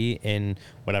to be in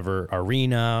whatever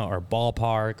arena or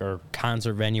ballpark or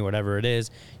concert venue, whatever it is,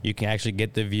 you can actually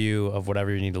get the view of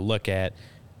whatever you need to look at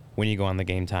when you go on the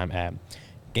Game Time app.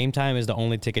 Game Time is the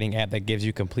only ticketing app that gives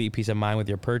you complete peace of mind with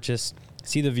your purchase.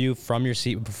 See the view from your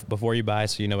seat before you buy,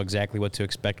 so you know exactly what to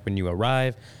expect when you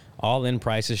arrive. All-in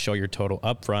prices show your total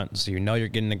upfront, so you know you're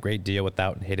getting a great deal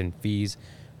without hidden fees.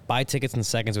 Buy tickets in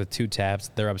seconds with 2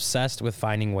 taps. They're obsessed with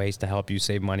finding ways to help you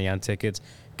save money on tickets.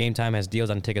 Game Time has deals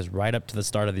on tickets right up to the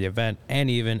start of the event and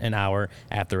even an hour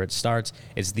after it starts.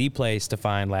 It's the place to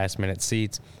find last-minute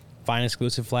seats. Find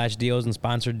exclusive flash deals and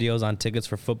sponsored deals on tickets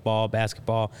for football,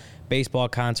 basketball, baseball,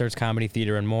 concerts, comedy,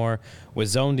 theater, and more. With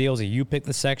zone deals, you pick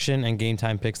the section and Game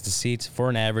Time picks the seats for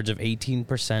an average of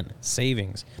 18%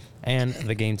 savings. And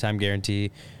the Game Time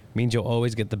guarantee means you'll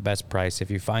always get the best price.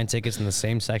 If you find tickets in the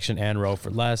same section and row for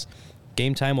less,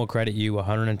 Game Time will credit you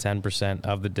 110%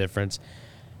 of the difference.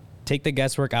 Take the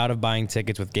guesswork out of buying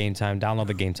tickets with Game Time. Download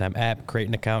the Game Time app, create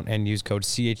an account, and use code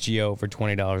CHGO for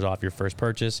 $20 off your first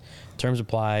purchase. Terms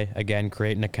apply. Again,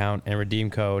 create an account and redeem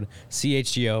code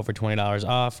CHGO for $20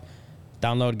 off.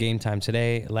 Download Game Time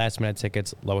today. Last-minute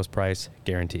tickets, lowest price,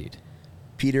 guaranteed.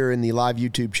 Peter in the live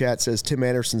YouTube chat says Tim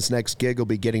Anderson's next gig will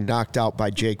be getting knocked out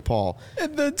by Jake Paul.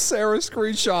 And then Sarah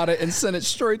screenshot it and sent it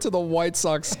straight to the White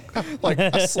Sox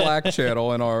a Slack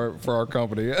channel for our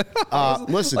company.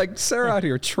 Listen, Sarah out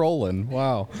here trolling.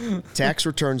 Wow. Tax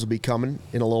returns will be coming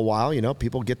in a little while. You know,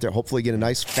 people hopefully get a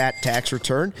nice fat tax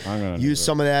return. Use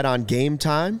some of that on Game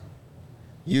Time.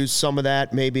 Use some of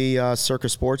that maybe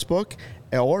Circus Sportsbook.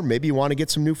 Or maybe you want to get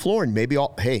some new flooring. Maybe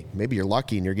you're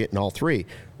lucky and you're getting all 3,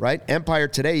 right? Empire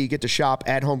Today, you get to shop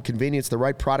at-home convenience, the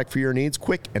right product for your needs,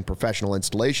 quick and professional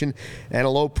installation, and a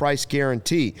low price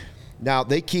guarantee. Now,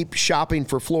 they keep shopping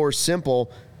for floors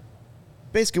simple.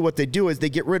 Basically, what they do is they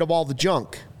get rid of all the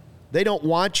junk. They don't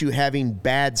want you having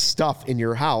bad stuff in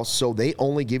your house, so they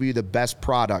only give you the best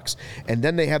products. And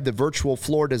then they have the virtual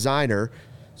floor designer,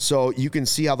 so you can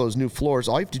see how those new floors,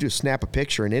 all you have to do is snap a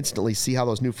picture and instantly see how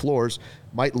those new floors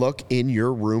might look in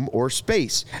your room or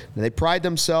space. And they pride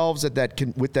themselves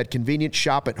with that convenient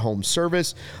shop-at-home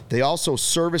service. They also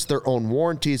service their own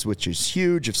warranties, which is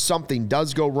huge. If something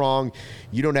does go wrong,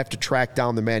 you don't have to track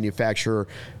down the manufacturer.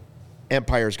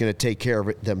 Empire is going to take care of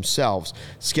it themselves.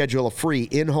 Schedule a free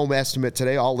in-home estimate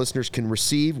today. All listeners can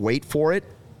receive, wait for it,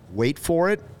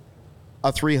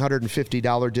 a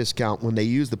 $350 discount when they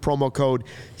use the promo code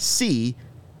CHGO.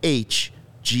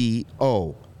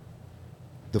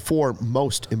 The 4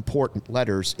 most important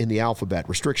letters in the alphabet.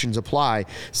 Restrictions apply.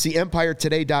 See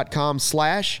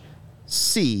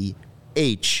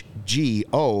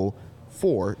EmpireToday.com/CHGO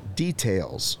for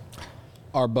details.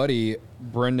 Our buddy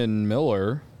Brendan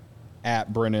Miller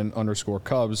at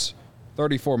Brendan_Cubs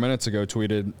 34 minutes ago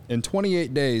tweeted, in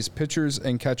 28 days, pitchers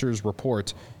and catchers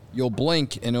report. You'll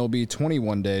blink and it'll be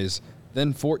 21 days,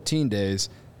 then 14 days,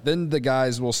 then the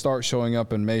guys will start showing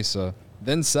up in Mesa,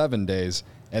 then 7 days,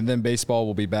 and then baseball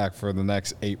will be back for the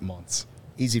next 8 months.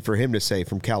 Easy for him to say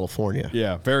from California.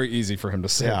 Yeah, very easy for him to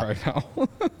say right now.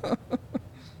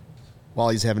 While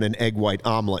he's having an egg white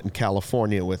omelet in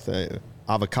California with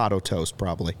avocado toast,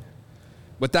 probably.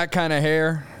 With that kind of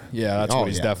hair, yeah, that's what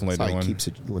he's definitely doing. He keeps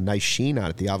it with a nice sheen on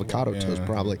it, the avocado toast,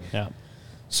 probably. Yeah.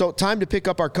 So time to pick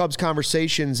up our Cubs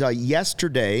conversations.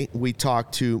 Yesterday, we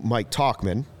talked to Mike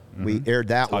Talkman. Mm-hmm. We aired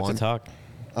that one.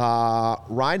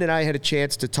 Ryan and I had a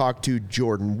chance to talk to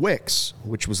Jordan Wicks,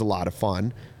 which was a lot of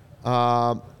fun.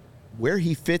 Where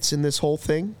he fits in this whole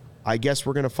thing, I guess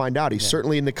we're going to find out. He's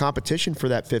certainly in the competition for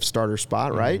that 5th starter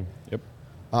spot, right? Yep.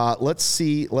 Let's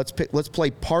see. Let's play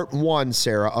part 1,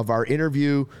 Sarah, of our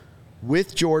interview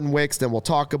with Jordan Wicks. Then we'll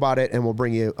talk about it, and we'll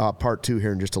bring you part 2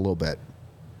 here in just a little bit.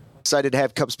 Excited to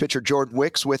have Cubs pitcher Jordan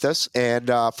Wicks with us. And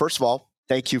first of all,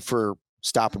 thank you for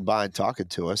stopping by and talking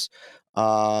to us.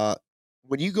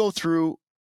 When you go through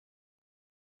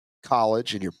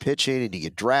college and you're pitching and you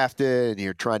get drafted and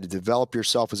you're trying to develop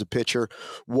yourself as a pitcher,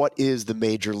 what is the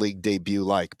major league debut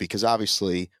like? Because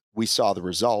obviously we saw the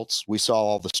results, we saw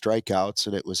all the strikeouts,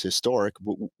 and it was historic.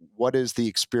 What is the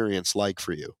experience like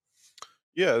for you?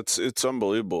 Yeah, it's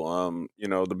unbelievable.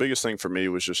 The biggest thing for me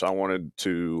was just I wanted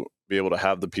to be able to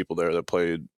have the people there that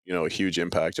played, a huge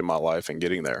impact in my life and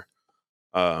getting there.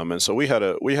 And so we had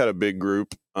a big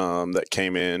group that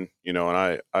came in, and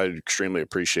I extremely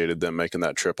appreciated them making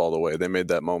that trip all the way. They made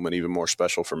that moment even more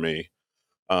special for me.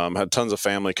 Had tons of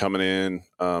family coming in,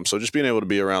 so just being able to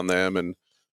be around them and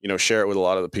share it with a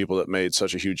lot of the people that made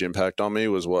such a huge impact on me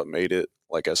was what made it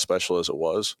like as special as it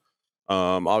was.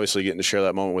 Obviously, getting to share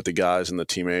that moment with the guys and the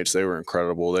teammates, they were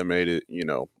incredible. They made it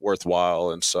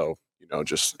worthwhile, and so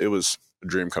just it was a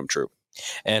dream come true.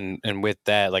 And with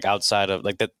that, like outside of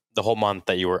like the whole month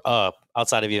that you were up,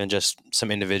 outside of even just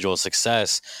some individual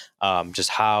success, just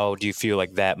how do you feel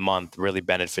like that month really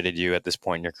benefited you at this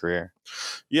point in your career?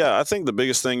 Yeah, I think the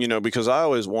biggest thing, because I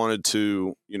always wanted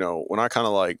to, when I kind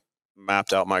of like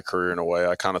mapped out my career in a way,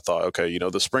 I kind of thought, okay,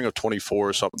 the spring of 24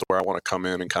 is something where I want to come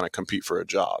in and kind of compete for a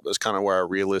job. That's kind of where I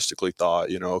realistically thought,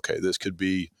 okay, this could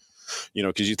be,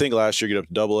 because you think last year get up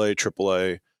to AA,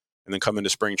 AAA, and then come into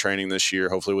spring training this year,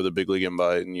 hopefully with a big league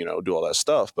invite and, do all that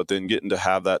stuff. But then getting to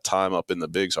have that time up in the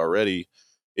bigs already,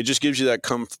 it just gives you that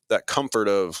comfort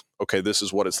of, okay, this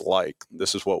is what it's like.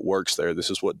 This is what works there.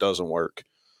 This is what doesn't work.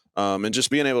 And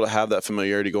just being able to have that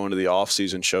familiarity going into the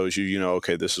offseason shows you,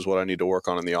 okay, this is what I need to work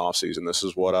on in the offseason. This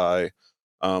is what I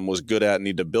was good at and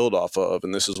need to build off of.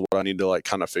 And this is what I need to like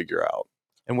kind of figure out.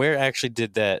 And where actually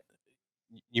did that,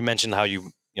 you mentioned how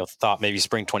you thought maybe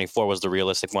spring 24 was the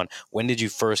realistic one. When did you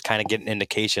first kind of get an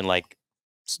indication like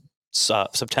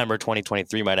September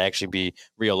 2023 might actually be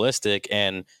realistic?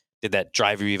 And did that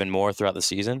drive you even more throughout the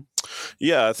season?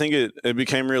 Yeah, I think it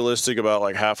became realistic about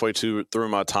like halfway through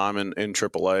my time in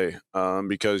AAA,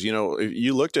 because, if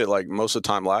you looked at like most of the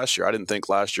time last year, I didn't think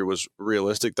last year was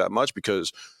realistic that much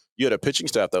because you had a pitching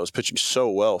staff that was pitching so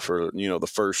well for,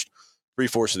 the first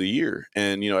 3/4 of the year.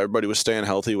 And, everybody was staying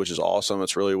healthy, which is awesome.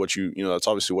 It's really what that's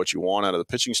obviously what you want out of the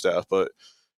pitching staff. But,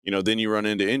 then you run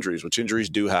into injuries, which injuries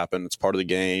do happen. It's part of the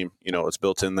game. It's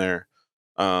built in there.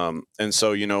 And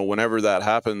so, whenever that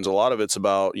happens, a lot of it's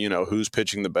about, who's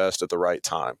pitching the best at the right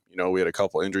time. We had a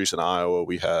couple injuries in Iowa.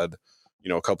 We had,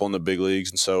 a couple in the big leagues.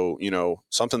 And so,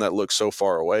 something that looked so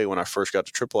far away when I first got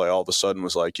to AAA all of a sudden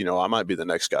was like, I might be the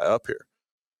next guy up here.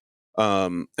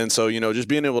 And so, just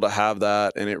being able to have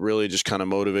that, and it really just kind of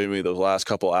motivated me those last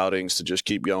couple outings to just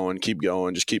keep going,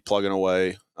 just keep plugging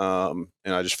away. And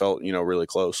I just felt, really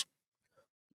close.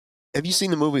 Have you seen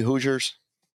the movie Hoosiers?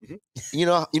 Mm-hmm.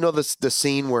 You know the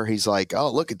scene where he's like,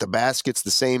 "Oh, look at the baskets, the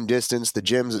same distance, the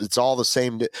gyms, it's all the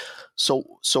same." So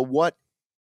what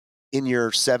in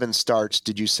your 7 starts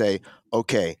did you say,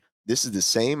 "Okay, this is the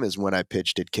same as when I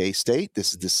pitched at K-State.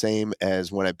 This is the same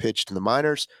as when I pitched in the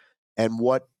minors." And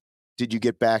what did you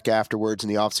get back afterwards in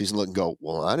the offseason look and go,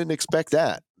 "Well, I didn't expect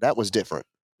that. That was different."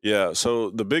 Yeah,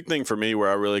 so the big thing for me where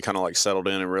I really kind of like settled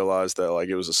in and realized that like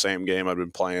it was the same game I'd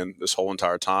been playing this whole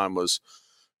entire time was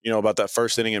about that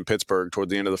first inning in Pittsburgh toward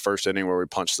the end of the first inning where we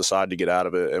punched the side to get out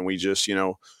of it. And we just,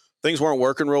 things weren't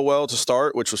working real well to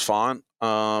start, which was fine.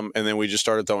 And then we just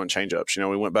started throwing changeups.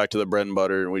 We went back to the bread and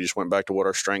butter and we just went back to what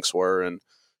our strengths were. And,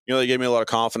 they gave me a lot of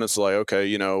confidence like,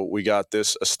 okay, we got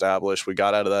this established. We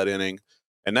got out of that inning.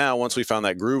 And now once we found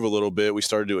that groove a little bit, we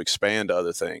started to expand to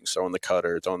other things, throwing the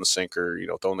cutter, throwing the sinker,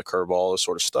 throwing the curveball, this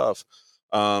sort of stuff.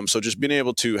 So just being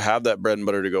able to have that bread and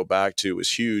butter to go back to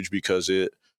was huge because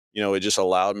it just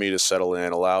allowed me to settle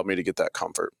in, allowed me to get that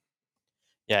comfort.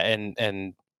 Yeah,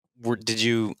 and did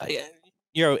you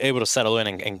you're able to settle in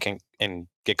and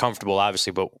get comfortable,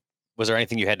 obviously, but was there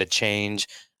anything you had to change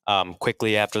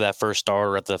quickly after that first start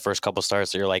or at the first couple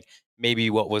starts that you're like, maybe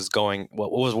what was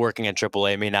working in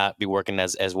AAA may not be working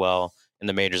as well in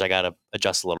the majors. I got to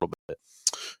adjust a little bit.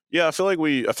 Yeah, I feel like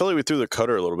we threw the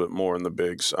cutter a little bit more in the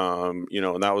bigs, and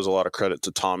that was a lot of credit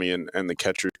to Tommy and the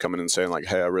catchers coming in and saying like,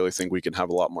 hey, I really think we can have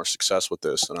a lot more success with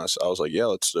this. And I was like, yeah,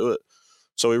 let's do it.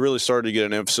 So we really started to get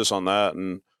an emphasis on that.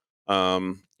 And,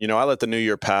 I let the new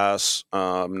year pass,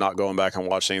 not going back and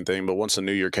watching anything. But once the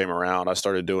new year came around, I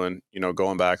started doing,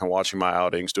 going back and watching my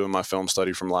outings, doing my film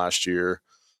study from last year.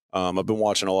 I've been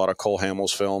watching a lot of Cole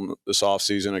Hamels film this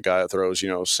offseason, a guy that throws,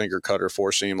 sinker, cutter,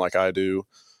 four seam like I do.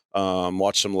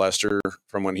 Watch some Lester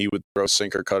from when he would throw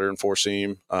sinker, cutter, and four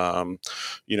seam. A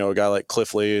guy like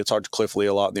Cliff Lee. It's hard to Cliff Lee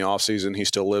a lot in the offseason. He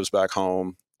still lives back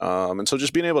home. And so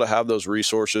just being able to have those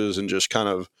resources and just kind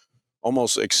of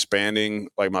almost expanding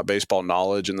like my baseball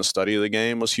knowledge and the study of the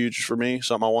game was huge for me.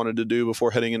 Something I wanted to do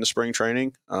before heading into spring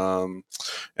training, and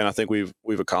I think we've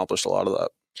accomplished a lot of that.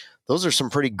 Those are some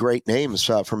pretty great names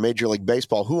from Major League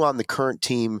Baseball. Who on the current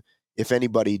team, if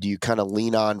anybody, do you kind of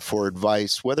lean on for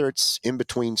advice, whether it's in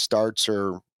between starts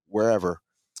or wherever?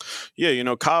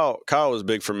 Yeah, Kyle was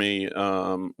big for me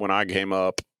when I came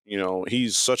up.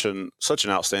 He's such an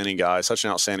outstanding guy, such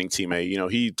an outstanding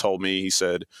teammate. He told me, he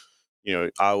said,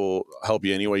 I will help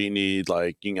you any way you need.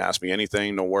 Like, you can ask me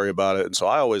anything, don't worry about it. And so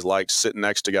I always liked sitting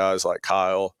next to guys like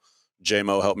Kyle.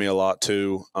 J-Mo helped me a lot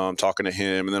too, talking to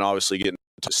him, and then obviously getting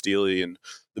to Steely. And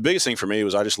the biggest thing for me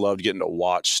was I just loved getting to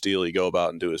watch Steely go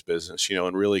about and do his business,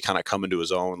 and really kind of come into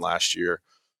his own last year,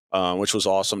 which was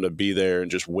awesome to be there and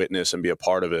just witness and be a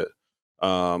part of it,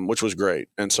 which was great.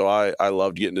 And so I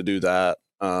loved getting to do that.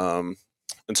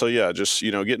 And so, yeah, just,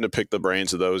 getting to pick the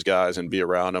brains of those guys and be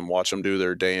around them, watch them do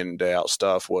their day in and day out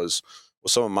stuff was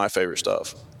some of my favorite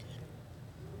stuff.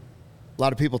 A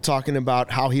lot of people talking about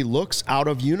how he looks out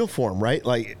of uniform, right?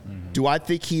 Like, do I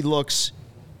think he looks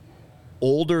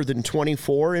older than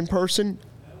 24 in person?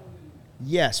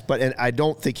 Yes, and I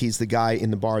don't think he's the guy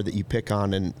in the bar that you pick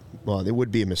on, and, well, it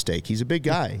would be a mistake. He's a big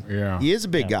guy. Yeah. He is a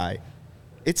big guy.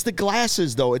 It's the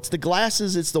glasses, though. It's the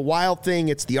glasses. It's the wild thing.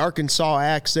 It's the Arkansas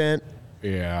accent.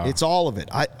 Yeah. It's all of it.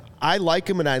 I like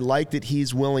him, and I like that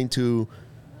he's willing to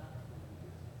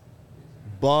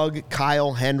bug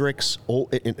Kyle Hendricks.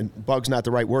 And bug's not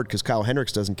the right word because Kyle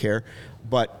Hendricks doesn't care,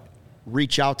 but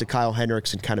reach out to Kyle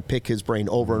Hendricks and kind of pick his brain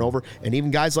over and over. And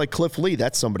even guys like Cliff Lee,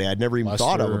 that's somebody I'd never even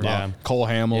thought of about. Yeah. Cole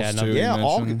Hamels, too. Yeah,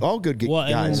 all good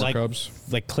guys. And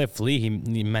like Cliff Lee,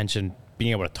 he mentioned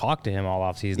being able to talk to him all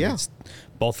offseason. Yeah. It's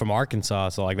both from Arkansas,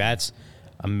 so like that's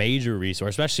a major resource,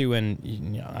 especially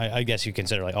when I guess you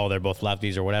consider like, oh, they're both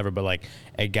lefties or whatever, but like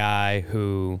a guy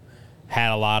who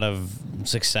had a lot of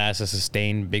success, a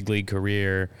sustained big league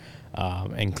career,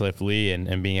 and Cliff Lee,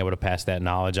 and being able to pass that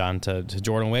knowledge on to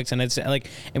Jordan Wicks. And it's like,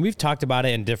 and we've talked about it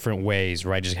in different ways,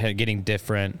 right? Just getting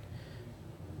different.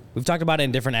 We've talked about it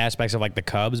in different aspects of like the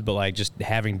Cubs, but like just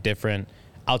having different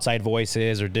outside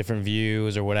voices or different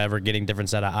views or whatever, getting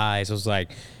different set of eyes. So it's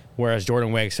like, whereas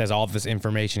Jordan Wicks has all this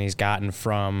information he's gotten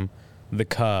from the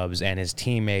Cubs and his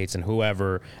teammates and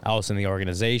whoever else in the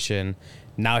organization,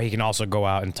 now he can also go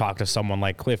out and talk to someone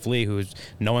like Cliff Lee, who's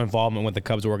no involvement with the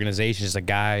Cubs organization, is a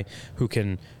guy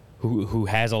who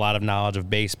has a lot of knowledge of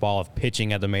baseball, of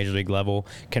pitching at the major league level,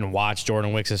 can watch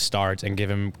Jordan Wicks' starts and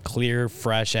give him clear,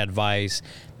 fresh advice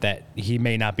that he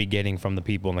may not be getting from the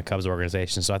people in the Cubs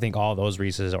organization. So I think all those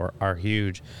reasons are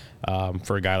huge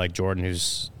for a guy like Jordan,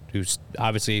 who's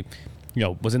obviously,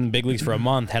 was in the big leagues for a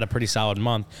month, had a pretty solid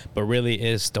month, but really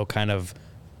is still kind of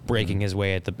breaking his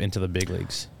way into the big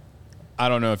leagues. I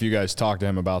don't know if you guys talked to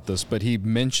him about this, but he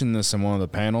mentioned this in one of the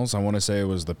panels. I want to say it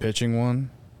was the pitching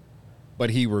one, but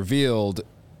he revealed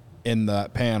in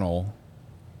that panel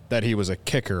that he was a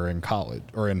kicker in college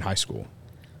or in high school.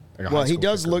 Well, he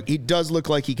does look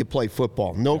like he could play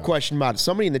football. No question about it.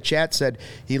 Somebody in the chat said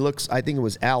he looks, I think it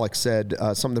was Alex, said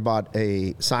something about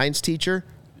a science teacher.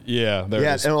 Yeah. That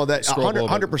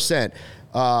 100%.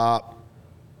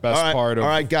 All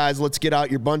right, guys, let's get out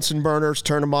your Bunsen burners,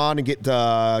 turn them on, and get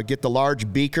the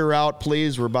large beaker out,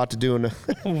 please. We're about to do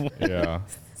yeah.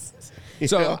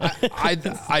 So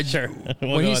I Sure.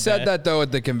 When he said that though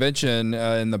at the convention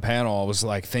in the panel, I was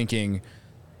like thinking,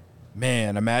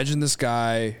 man, imagine this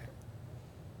guy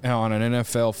on an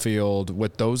NFL field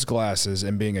with those glasses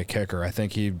and being a kicker. I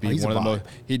think he'd be one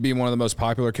of the most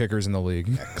popular kickers in the league.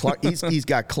 He's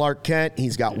got Clark Kent.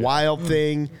 He's got Wild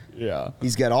Thing. Yeah,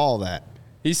 he's got all that.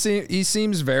 He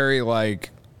seems very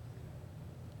like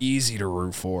easy to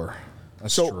root for.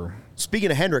 That's true.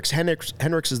 Speaking of Hendricks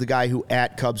is the guy who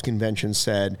at Cubs convention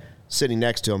said, sitting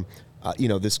next to him,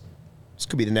 this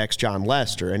could be the next John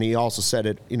Lester, and he also said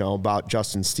it, about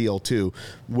Justin Steele too,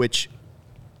 which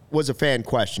was a fan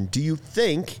question. Do you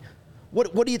think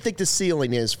what do you think the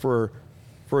ceiling is for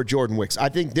Jordan Wicks? I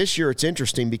think this year it's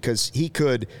interesting because he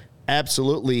could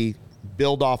absolutely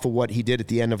build off of what he did at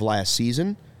the end of last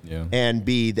season. Yeah. And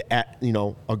be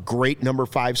a great number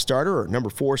 5 starter or number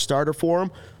 4 starter for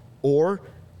him, or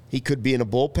he could be in a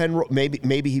bullpen role.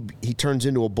 Maybe he turns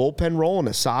into a bullpen role and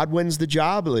Assad wins the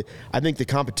job. I think the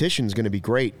competition is going to be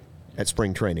great at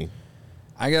spring training.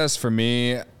 I guess for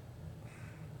me,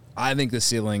 I think the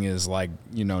ceiling is like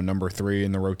number 3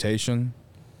 in the rotation.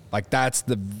 Like that's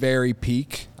the very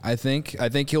peak. I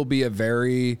think he'll be a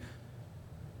very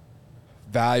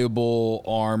valuable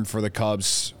arm for the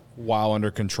Cubs while under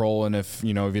control, and if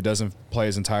he doesn't play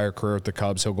his entire career with the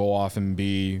Cubs, he'll go off and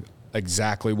be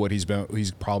exactly what he's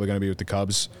probably going to be with the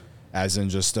Cubs as in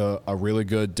just a really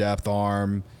good depth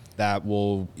arm that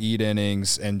will eat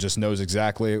innings and just knows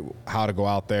exactly how to go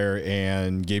out there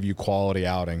and give you quality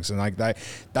outings. And like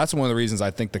that's one of the reasons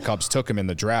I think the Cubs took him in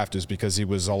the draft, is because he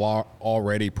was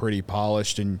already pretty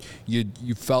polished, and you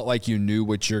felt like you knew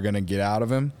what you're going to get out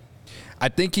of him. I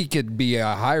think he could be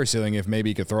a higher ceiling if maybe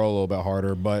he could throw a little bit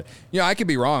harder. But, I could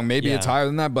be wrong. Maybe it's higher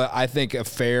than that. But I think a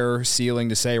fair ceiling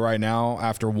to say right now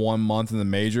after 1 month in the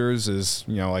majors is,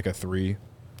 like a 3.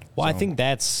 Well, I think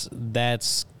that's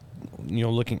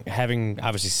having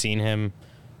obviously seen him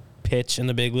pitch in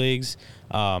the big leagues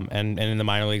and in the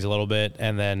minor leagues a little bit,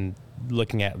 and then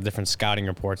looking at different scouting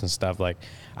reports and stuff, like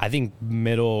I think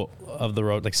middle of the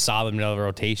road, like solid middle of the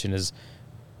rotation is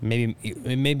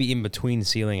maybe in between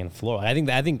ceiling and floor. I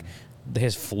think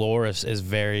his floor is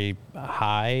very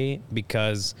high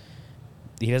because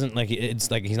he doesn't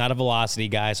it's like he's not a velocity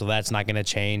guy, so that's not going to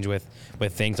change with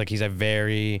things. Like he's a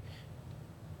very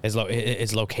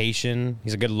his location,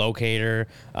 he's a good locator.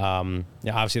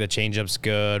 Obviously the changeup's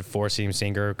good, four-seam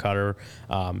sinker, cutter.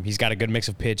 He's got a good mix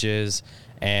of pitches,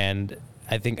 and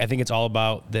I think it's all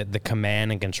about the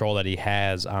command and control that he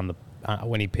has on the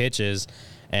when he pitches.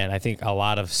 And I think a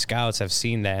lot of scouts have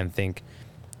seen that and think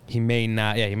he may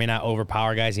not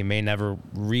overpower guys. He may never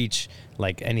reach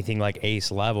like anything like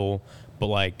ace level, but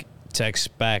like to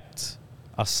expect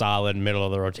a solid middle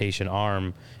of the rotation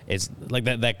arm, it's like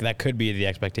that could be the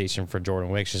expectation for Jordan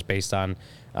Wicks, just based on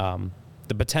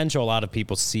the potential a lot of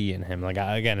people see in him. Like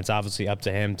again, it's obviously up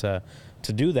to him to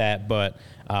do that, but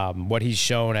what he's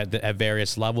shown at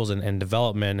various levels and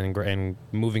development and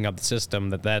moving up the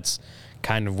system, that's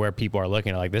kind of where people are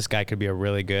looking at. Like this guy could be a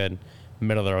really good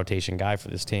middle of the rotation guy for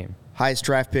this team. Highest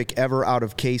draft pick ever out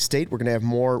of K-State. We're going to have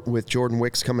more with Jordan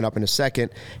Wicks coming up in a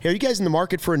second. Hey, are you guys in the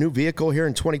market for a new vehicle here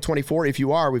in 2024? If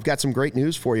you are, we've got some great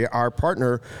news for you. Our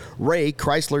partner, Ray,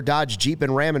 Chrysler, Dodge, Jeep,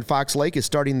 and Ram in Fox Lake, is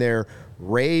starting their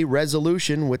Ray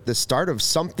Resolution with the start of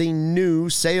something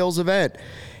new sales event.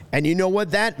 And you know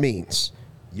what that means.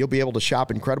 You'll be able to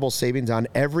shop incredible savings on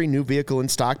every new vehicle in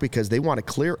stock because they want to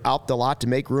clear out the lot to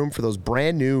make room for those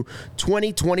brand new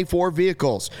 2024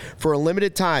 vehicles. For a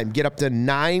limited time, get up to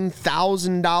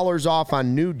 $9,000 off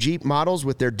on new Jeep models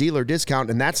with their dealer discount.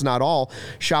 And that's not all.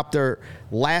 Shop their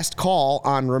last call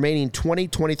on remaining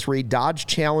 2023 Dodge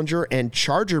Challenger and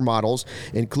Charger models,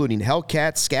 including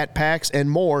Hellcat, Scat Packs,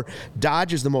 and more.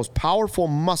 Dodge is the most powerful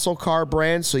muscle car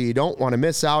brand, so you don't want to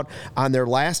miss out on their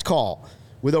last call.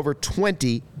 With over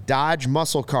 20 Dodge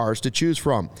muscle cars to choose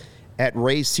from. At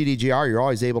Ray's CDGR, you're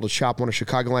always able to shop one of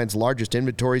Chicagoland's largest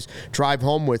inventories. Drive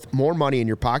home with more money in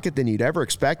your pocket than you'd ever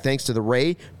expect thanks to the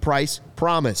Ray Price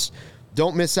Promise.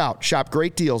 Don't miss out. Shop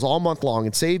great deals all month long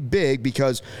and save big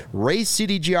because Ray's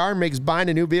CDGR makes buying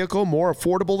a new vehicle more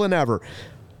affordable than ever.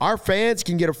 Our fans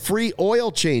can get a free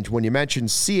oil change when you mention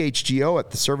CHGO at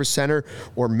the service center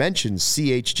or mention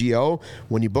CHGO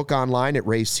when you book online at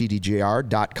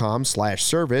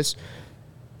raycdgr.com/service.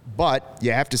 But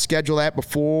you have to schedule that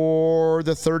before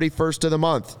the 31st of the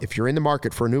month. If you're in the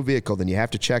market for a new vehicle, then you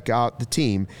have to check out the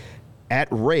team at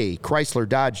Ray, Chrysler,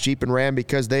 Dodge, Jeep, and Ram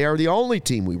because they are the only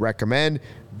team we recommend.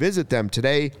 Visit them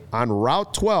today on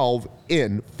Route 12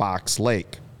 in Fox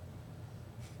Lake.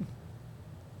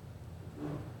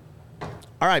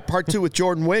 All right, part 2 with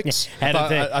Jordan Wicks.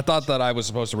 I thought that I was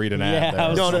supposed to read an ad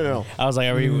there. No. I was like,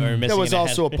 are we missing That was an ad?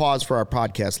 also a pause for our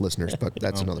podcast listeners, but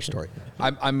that's another story.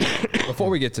 I'm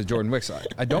before we get to Jordan Wicks,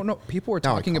 I don't know. People were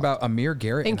talking about Amir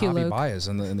Garrett Thank and you, Javi Luke. Baez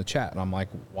in the chat, and I'm like,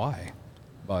 why?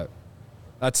 But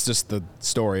that's just the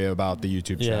story about the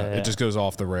YouTube chat. Yeah. It just goes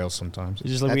off the rails sometimes. It's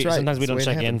just like That's right. sometimes we That's the don't way it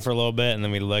check in happens. for a little bit, and then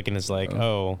we look, and it's like,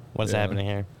 what's happening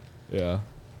here? Yeah. All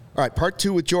right, part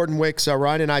 2 with Jordan Wicks.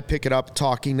 Ryan and I pick it up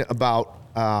talking about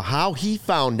how he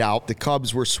found out the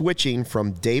Cubs were switching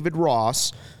from David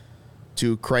Ross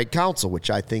to Craig Counsell, which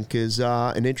I think is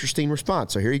an interesting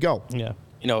response. So here you go. Yeah.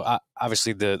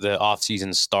 Obviously the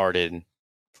offseason started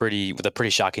with a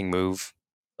pretty shocking move.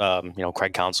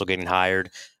 Craig Counsell getting hired.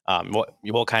 What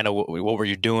were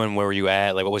you doing? Where were you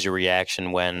at? Like, what was your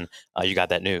reaction when you got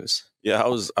that news? Yeah, I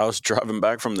was driving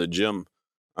back from the gym,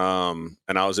 and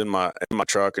I was in my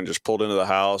truck and just pulled into the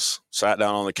house, sat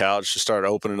down on the couch, just started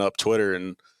opening up Twitter,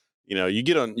 and you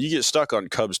get stuck on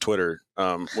Cubs Twitter,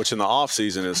 which in the off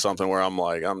season is something where I'm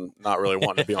like, I'm not really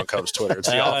wanting to be on Cubs Twitter. It's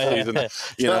the off season, and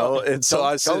so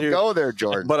I sit here. Go there,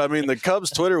 Jordan. But I mean, the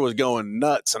Cubs Twitter was going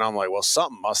nuts, and I'm like, well,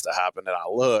 something must have happened. And I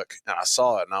look, and I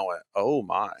saw it, and I went, oh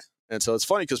my. And so it's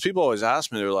funny because people always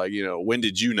ask me, they're like, when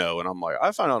did you know? And I'm like,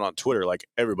 I found out on Twitter like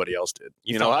everybody else did.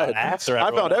 I found after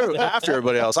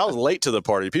everybody else. I was late to the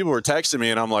party. People were texting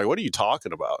me, and I'm like, what are you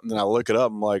talking about? And then I look it up.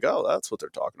 I'm like, oh, that's what they're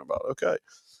talking about. Okay.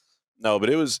 No, but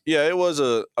it was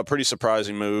a pretty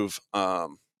surprising move.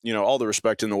 All the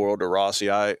respect in the world to Rossi.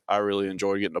 I really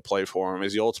enjoyed getting to play for him.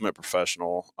 He's the ultimate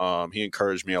professional. He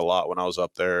encouraged me a lot when I was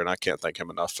up there, and I can't thank him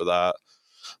enough for that.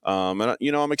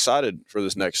 I'm excited for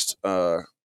this next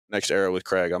era with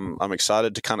Craig. I'm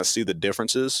excited to kind of see the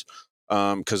differences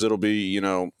because it'll be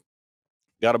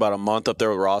got about a month up there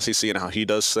with Rossi, seeing how he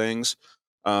does things.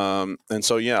 And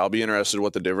so, I'll be interested in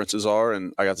what the differences are.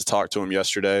 And I got to talk to him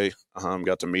yesterday.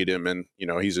 Got to meet him, and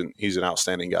he's an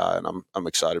outstanding guy, and I'm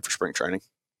excited for spring training.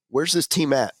 Where's this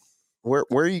team at? Where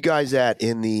are you guys at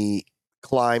in the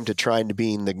climb to trying to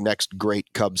being the next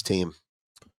great Cubs team?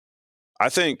 I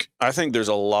think there's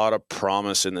a lot of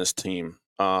promise in this team.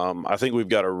 I think we've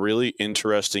got a really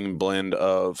interesting blend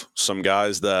of some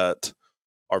guys that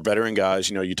are veteran guys.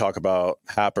 You talk about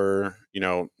Happer.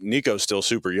 Nico's still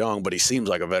super young, but he seems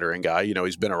like a veteran guy.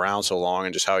 He's been around so long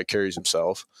and just how he carries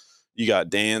himself. You got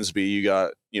Dansby, you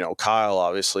got, Kyle,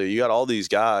 obviously. You got all these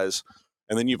guys.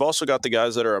 And then you've also got the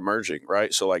guys that are emerging,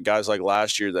 right? So like guys like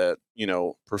last year that,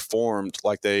 performed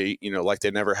like they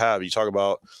never have. You talk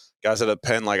about guys that have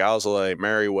penned like Alzolay,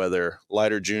 Merriweather,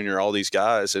 Leiter Jr., all these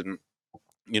guys. And,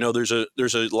 there's a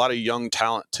lot of young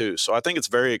talent too. So I think it's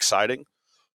very exciting.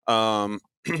 I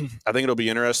think it'll be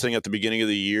interesting at the beginning of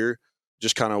the year,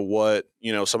 just kind of what,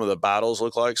 some of the battles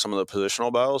look like, some of the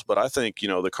positional battles. But I think,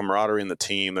 the camaraderie in the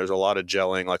team, there's a lot of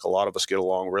gelling. Like a lot of us get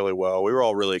along really well. We were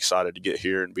all really excited to get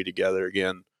here and be together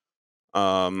again.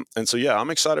 And so, I'm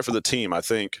excited for the team. I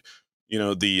think,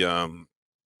 the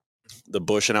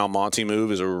Bush and Almonte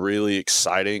move is a really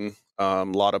exciting,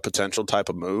 lot of potential type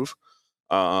of move.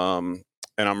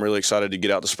 And I'm really excited to get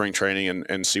out to spring training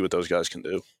and see what those guys can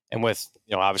do. And with,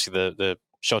 obviously the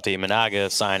Shota Imanaga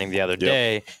signing the other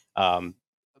day,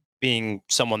 being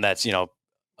someone that's,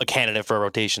 a candidate for a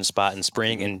rotation spot in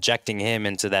spring, injecting him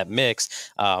into that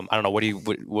mix. I don't know.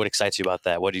 What excites you about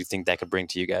that? What do you think that could bring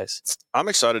to you guys? I'm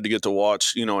excited to get to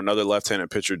watch, another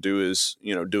left-handed pitcher do his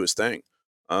thing.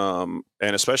 And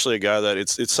especially a guy that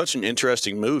it's such an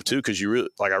interesting move too, because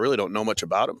I really don't know much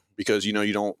about him because, you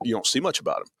don't see much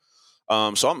about him.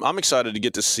 So I'm excited to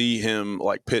get to see him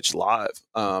like pitch live,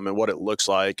 and what it looks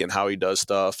like and how he does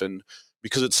stuff. And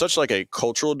because it's such like a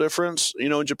cultural difference,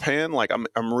 in Japan, like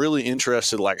I'm really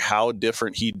interested like how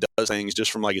different he does things just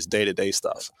from like his day-to-day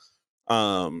stuff.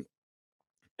 And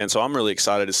so I'm really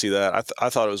excited to see that. I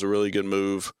thought it was a really good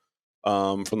move,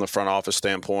 from the front office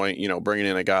standpoint, bringing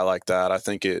in a guy like that. I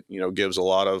think it, gives a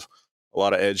lot of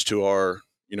edge to our,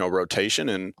 rotation.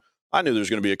 And I knew there was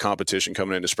going to be a competition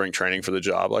coming into spring training for the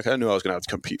job. Like I knew I was going to have to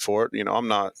compete for it. I'm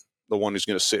not the one who's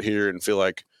going to sit here and feel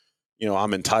like,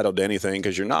 I'm entitled to anything,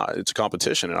 because you're not. It's a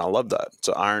competition, and I love that. It's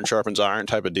an iron sharpens iron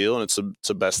type of deal, and it's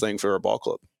the best thing for our ball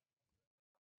club.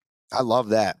 I love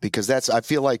that because I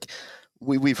feel like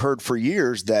we've heard for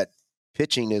years that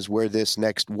pitching is where this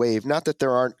next wave, not that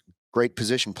there aren't great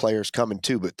position players coming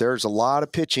too, but there's a lot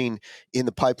of pitching in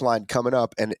the pipeline coming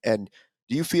up. And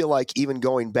do you feel like even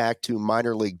going back to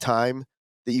minor league time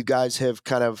that you guys have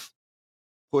kind of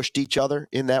pushed each other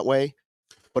in that way,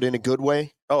 but in a good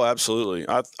way? Oh, absolutely.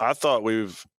 I thought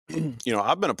we've,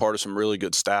 I've been a part of some really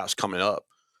good staffs coming up,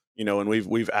 and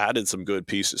we've added some good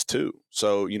pieces too.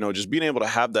 So, just being able to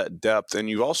have that depth, and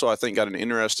you've also, I think, got an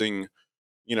interesting,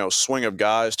 swing of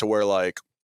guys to where like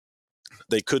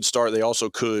they could start, they also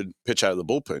could pitch out of the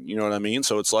bullpen. You know what I mean?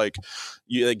 So it's like,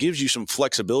 it gives you some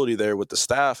flexibility there with the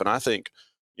staff. And I think,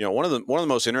 one of the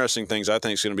most interesting things I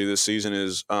think is going to be this season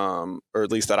is, or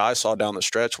at least that I saw down the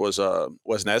stretch, was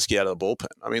Wesneski out of the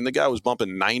bullpen. I mean, the guy was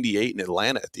bumping 98 in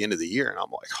Atlanta at the end of the year, and I'm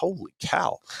like, holy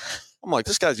cow! I'm like,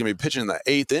 this guy's going to be pitching in the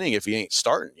 8th inning if he ain't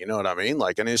starting. You know what I mean?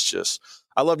 Like, and it's just,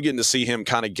 I love getting to see him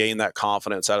kind of gain that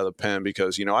confidence out of the pen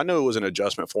because, I know it was an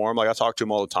adjustment for him. Like I talk to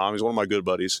him all the time. He's one of my good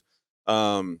buddies.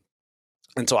 And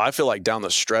so I feel like down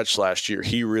the stretch last year,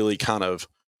 he really kind of,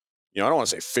 I don't want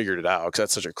to say figured it out because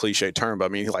that's such a cliche term, but I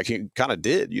mean, like he kind of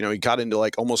did, he got into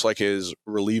like almost like his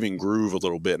relieving groove a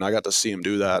little bit. And I got to see him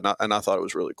do that. And I thought it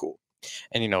was really cool.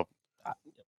 And,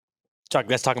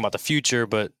 that's talking about the future,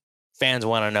 but fans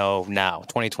want to know now,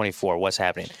 2024, what's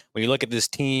happening. When you look at this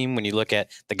team, when you look at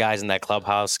the guys in that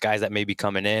clubhouse, guys that may be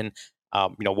coming in,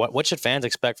 what should fans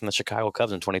expect from the Chicago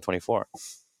Cubs in 2024?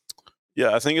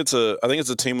 Yeah, I think it's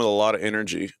a team with a lot of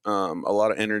energy, a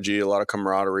lot of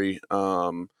camaraderie.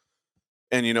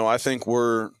 And I think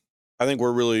we're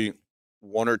really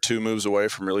one or two moves away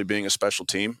from really being a special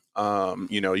team.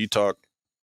 You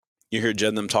hear Jed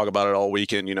and them talk about it all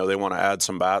weekend. They want to add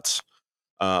some bats.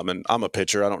 And I'm a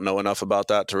pitcher. I don't know enough about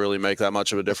that to really make that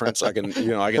much of a difference. I can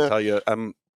tell you,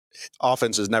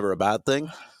 offense is never a bad thing.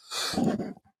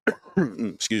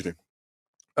 Excuse me.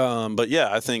 But yeah,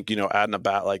 I think, adding a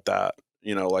bat like that,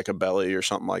 like a belly or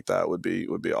something like that would be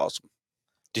awesome.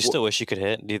 Do you still wish you could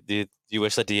hit? Do you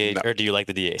wish the DH, No. or do you like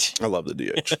the DH? I love the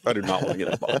DH. I do not want to get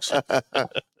in the box.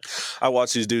 I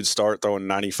watch these dudes start throwing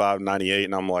 95, 98,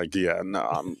 and I'm like, yeah,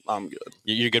 no, I'm good.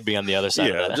 You're good being on the other side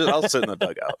Yeah, of that. I'll sit in the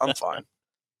dugout. I'm fine.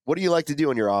 What do you like to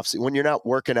do in your off season when you're not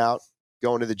working out,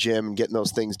 going to the gym, and getting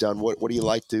those things done? What do you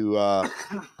like to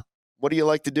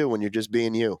do when you're just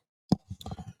being you?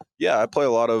 Yeah, I play a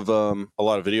lot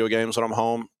of video games when I'm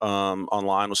home,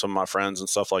 online with some of my friends and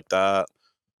stuff like that.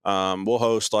 We'll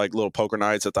host like little poker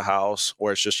nights at the house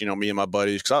where it's just, me and my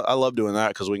buddies. Cause I love doing that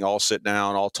because we can all sit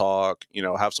down, all talk,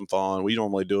 have some fun. We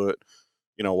normally do it,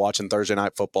 watching Thursday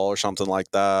night football or something like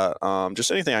that.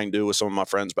 Just anything I can do with some of my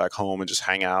friends back home and just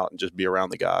hang out and just be around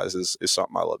the guys is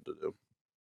something I love to do.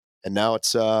 And now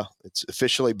it's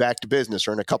officially back to business,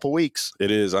 or in a couple weeks. It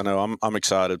is. I know. I'm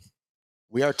excited.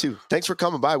 We are too. Thanks for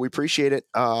coming by. We appreciate it.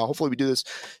 Hopefully we do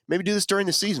this during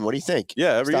the season. What do you think?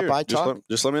 Yeah, every Stop year. by, talk?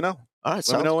 Just let me know. All right.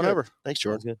 Let me know whenever. Thanks,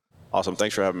 Jordan. Awesome.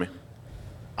 Thanks for having me.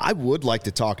 I would like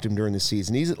to talk to him during the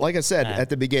season. He's, like I said at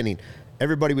the beginning,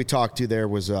 everybody we talked to there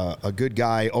was a good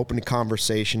guy, open to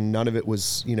conversation. None of it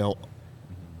was,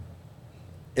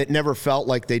 it never felt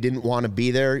like they didn't want to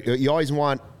be there. You always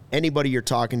want anybody you're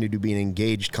talking to be an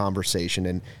engaged conversation,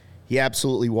 and he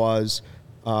absolutely was.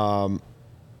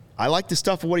 I like the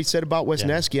stuff of what he said about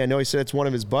Wisniewski. I know he said it's one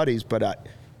of his buddies, but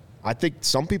I think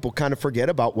some people kind of forget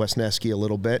about Wisniewski a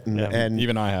little bit, and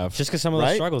Even I have. Just because some of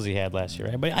the struggles he had last year,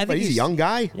 right? But I think he's a young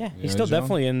guy. Yeah, he's still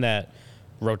definitely in that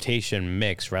rotation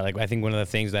mix, right? Like I think one of the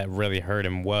things that really hurt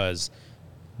him was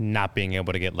not being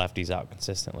able to get lefties out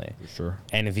consistently. For sure.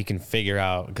 And if he can figure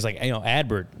out, because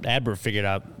Adbert figured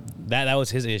out that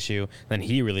was his issue, then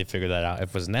he really figured that out.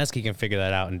 If Wisniewski can figure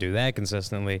that out and do that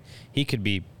consistently, he could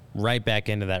be right back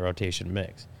into that rotation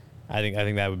mix. I think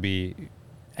that would be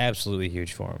absolutely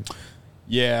huge for him.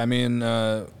 Yeah, I mean,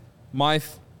 my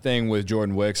thing with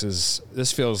Jordan Wicks is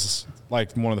this feels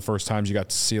like one of the first times you got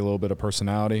to see a little bit of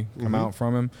personality come out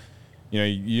from him.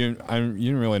 You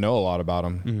didn't really know a lot about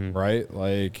him, right?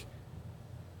 Like,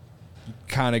 you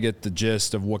kind of get the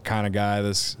gist of what kind of guy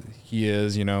he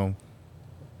is,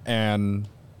 and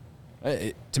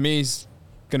to me, he's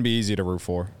going to be easy to root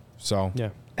for. So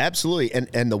Yeah. Absolutely.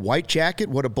 And the white jacket,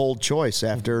 what a bold choice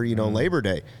after, Labor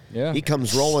Day. Yeah. He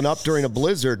comes rolling up during a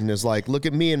blizzard and is like, look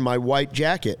at me in my white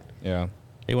jacket. yeah,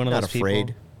 You one of Not those afraid.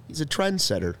 people? He's a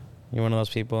trendsetter. You're one of those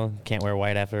people can't wear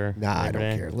white after. Nah, I Labor don't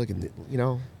Day? care. Look at it,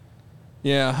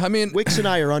 yeah. I mean, Wicks and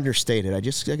I are understated. I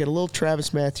got a little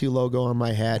Travis Matthew logo on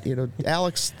my hat.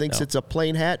 Alex thinks it's a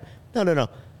plain hat. No.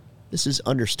 This is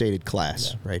understated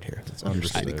class right here. It's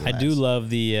understated class. I do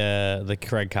love the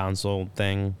Craig Counsell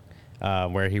thing,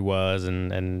 where he was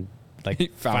and like He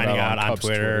found finding out out on on Cubs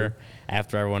Twitter Twitter.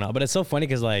 after everyone else. But it's so funny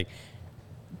because like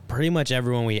pretty much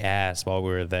everyone we asked while we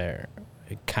were there,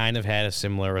 it kind of had a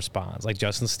similar response. Like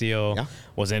Justin Steele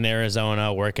was in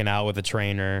Arizona working out with a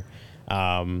trainer,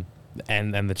 and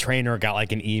the trainer got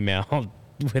like an email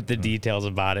with the details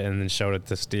about it and then showed it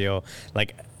to Steele.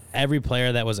 Like every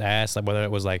player that was asked, like whether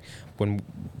it was like when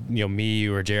me,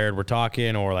 you, or Jared were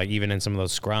talking, or like even in some of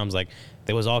those scrums, like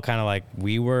they was all kind of like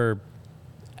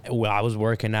I was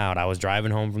working out, I was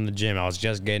driving home from the gym, I was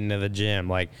just getting to the gym,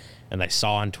 like, and I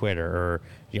saw on Twitter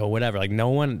or whatever. Like no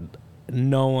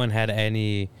one had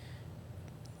any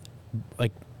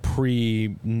like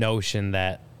pre-notion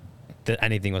that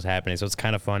anything was happening. So it's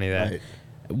kind of funny that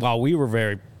while we were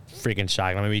very freaking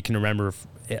shocked, I mean, we can remember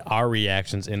our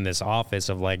reactions in this office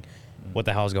of like, what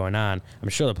the hell is going on? I'm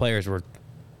sure the players were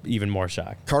even more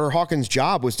shocked. Carter Hawkins'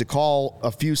 job was to call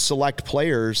a few select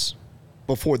players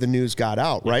before the news got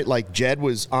out, right? Like Jed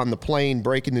was on the plane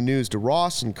breaking the news to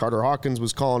Ross, and Carter Hawkins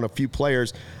was calling a few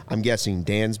players, I'm guessing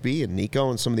Dansby and Nico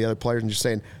and some of the other players, and just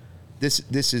saying, this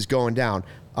is going down.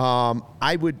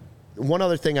 One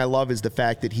other thing I love is the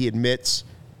fact that he admits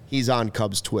he's on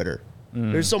Cubs Twitter.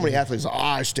 There's so many athletes,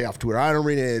 I stay off Twitter. I don't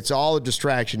read it. It's all a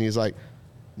distraction. He's like,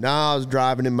 no, I was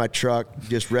driving in my truck,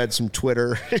 just read some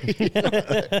Twitter.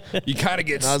 you kind of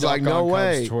get stuck like, no on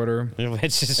way. Cubs Twitter.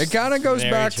 It's just It kind of goes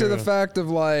very back to the true. fact of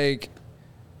like,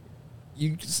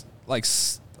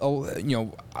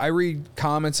 I read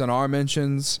comments on our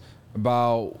mentions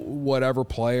about whatever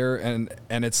player, and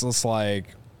it's just like,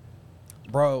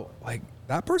 bro, like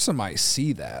that person might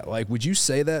see that. Like, would you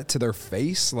say that to their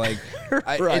face? Like,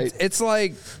 Right. it's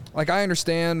like I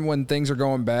understand when things are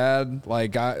going bad,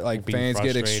 like being fans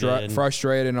get frustrated.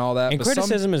 frustrated and all that. And but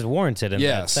criticism is warranted in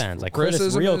that sense. Like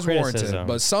criticism real is criticism. warranted.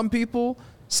 But some people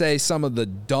say some of the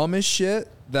dumbest shit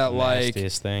that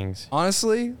Nastiest things.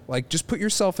 honestly, like just put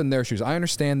yourself in their shoes. I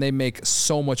understand they make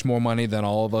so much more money than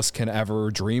all of us can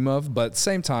ever dream of, but at the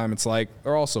same time, it's like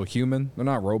they're also human. They're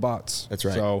not robots. That's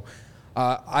right. So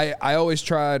I always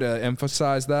try to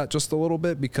emphasize that just a little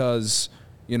bit because,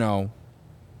 you know,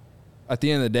 at the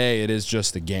end of the day, it is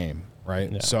just a game, right?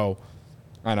 Yeah. So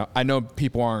I know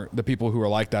the people who are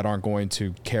like that aren't going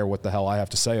to care what the hell I have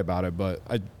to say about it, but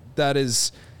that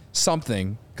is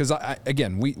something, because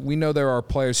again, we know there are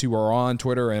players who are on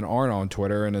Twitter and aren't on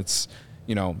Twitter, and it's,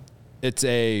 you know, it's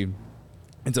a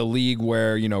league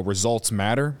where, you know, results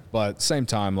matter, but at the same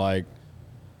time, like,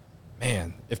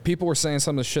 man, if people were saying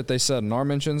some of the shit they said in our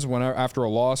mentions after a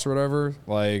loss or whatever,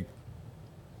 like,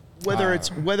 whether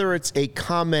it's a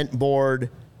comment board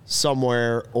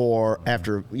somewhere or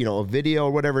after, you know, a video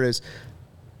or whatever it is,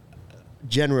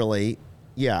 generally,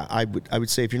 yeah, I would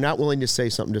say if you're not willing to say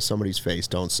something to somebody's face,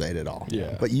 don't say it at all.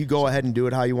 Yeah. But you go ahead and do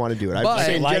it how you want to do it. I would But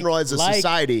say in like- general, as a like-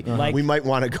 society, like- we might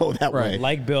want to go that way.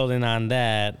 Like building on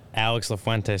that, Alex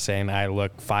LaFuente saying I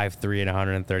look 5'3" and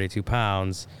 132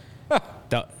 pounds.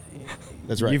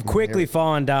 That's right. You've quickly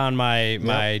fallen down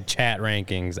my chat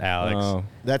rankings, Alex. oh.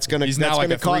 That's gonna He's now like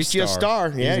a cost you a 3-star.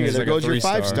 star. Yeah, He's there like a goes your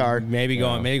 3-star. 5-star. Maybe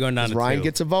going down to Ryan 2.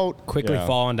 gets a vote. Quickly Yeah.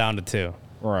 falling down to 2.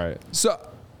 Right. So,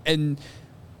 and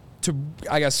to,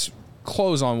 I guess,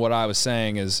 close on what I was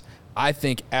saying is I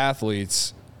think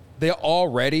athletes, they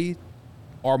already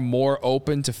are more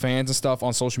open to fans and stuff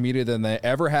on social media than they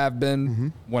ever have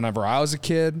been whenever I was a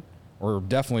kid, or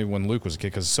definitely when Luke was a kid,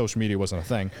 because social media wasn't a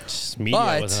thing. Media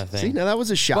But- wasn't a See, thing. now that was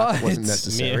a shot. But- That wasn't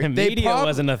necessary. Media prob-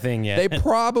 wasn't a thing yet. They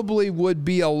probably would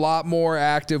be a lot more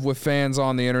active with fans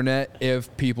on the internet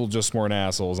if people just weren't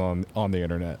assholes on the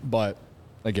internet. But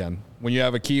again, when you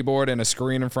have a keyboard and a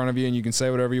screen in front of you and you can say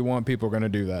whatever you want, people are going to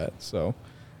do that. So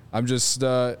I'm just,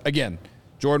 again,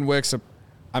 Jordan Wicks,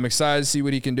 I'm excited to see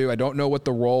what he can do. I don't know what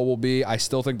the role will be. I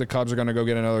still think the Cubs are going to go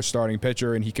get another starting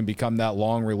pitcher, and he can become that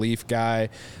long relief guy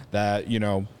that, you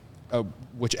know,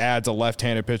 which adds a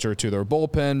left-handed pitcher to their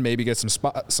bullpen, maybe get some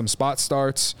spot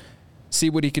starts, see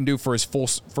what he can do for his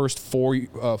first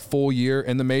full year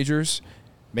in the majors,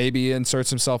 maybe inserts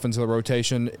himself into the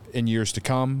rotation in years to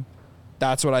come.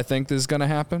 That's what I think is going to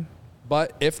happen.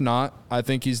 But if not, I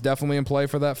think he's definitely in play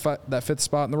for that fifth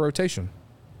spot in the rotation.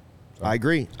 I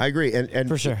agree. And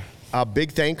For sure.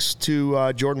 Big thanks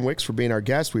to Jordan Wicks for being our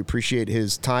guest. We appreciate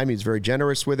his time. He's very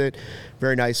generous with it.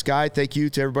 Very nice guy. Thank you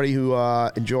to everybody who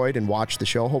enjoyed and watched the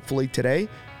show, hopefully today.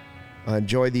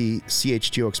 Enjoy the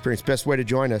CHGO experience. Best way to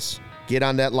join us, get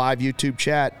on that live YouTube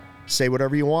chat. Say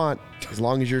whatever you want, as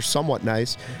long as you're somewhat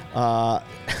nice.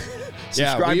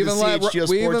 Subscribe to the CHGO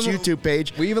Sports YouTube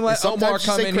page. We even let Sometimes Omar you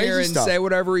come say in here crazy and stuff. say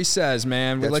whatever he says,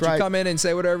 man. We That's let right. you come in and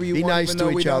say whatever you Be want, nice even to though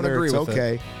we each don't other. agree It's with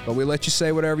okay. it. But we let you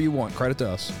say whatever you want. Credit to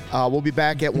us. We'll be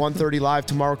back at 1:30 live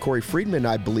tomorrow. Corey Friedman,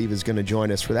 I believe, is going to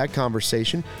join us for that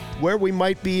conversation, where we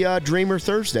might be Dreamer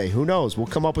Thursday. Who knows? We'll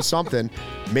come up with something.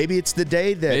 Maybe it's the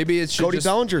day that Maybe it should Cody just-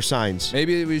 Bellinger signs.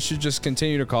 Maybe we should just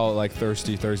continue to call it like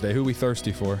Thirsty Thursday. Who we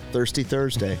thirsty for? Thirsty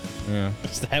Thursday. Yeah.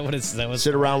 Is that what it's? That was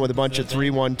Sit around with a bunch of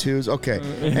 3-1-2s. Okay.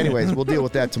 Anyways, we'll deal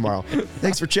with that tomorrow.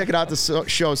 Thanks for checking out the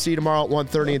show. See you tomorrow at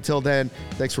 1:30. Until then,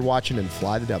 thanks for watching and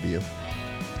fly the W.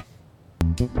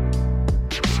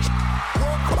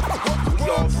 We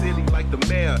all silly like the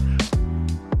mayor.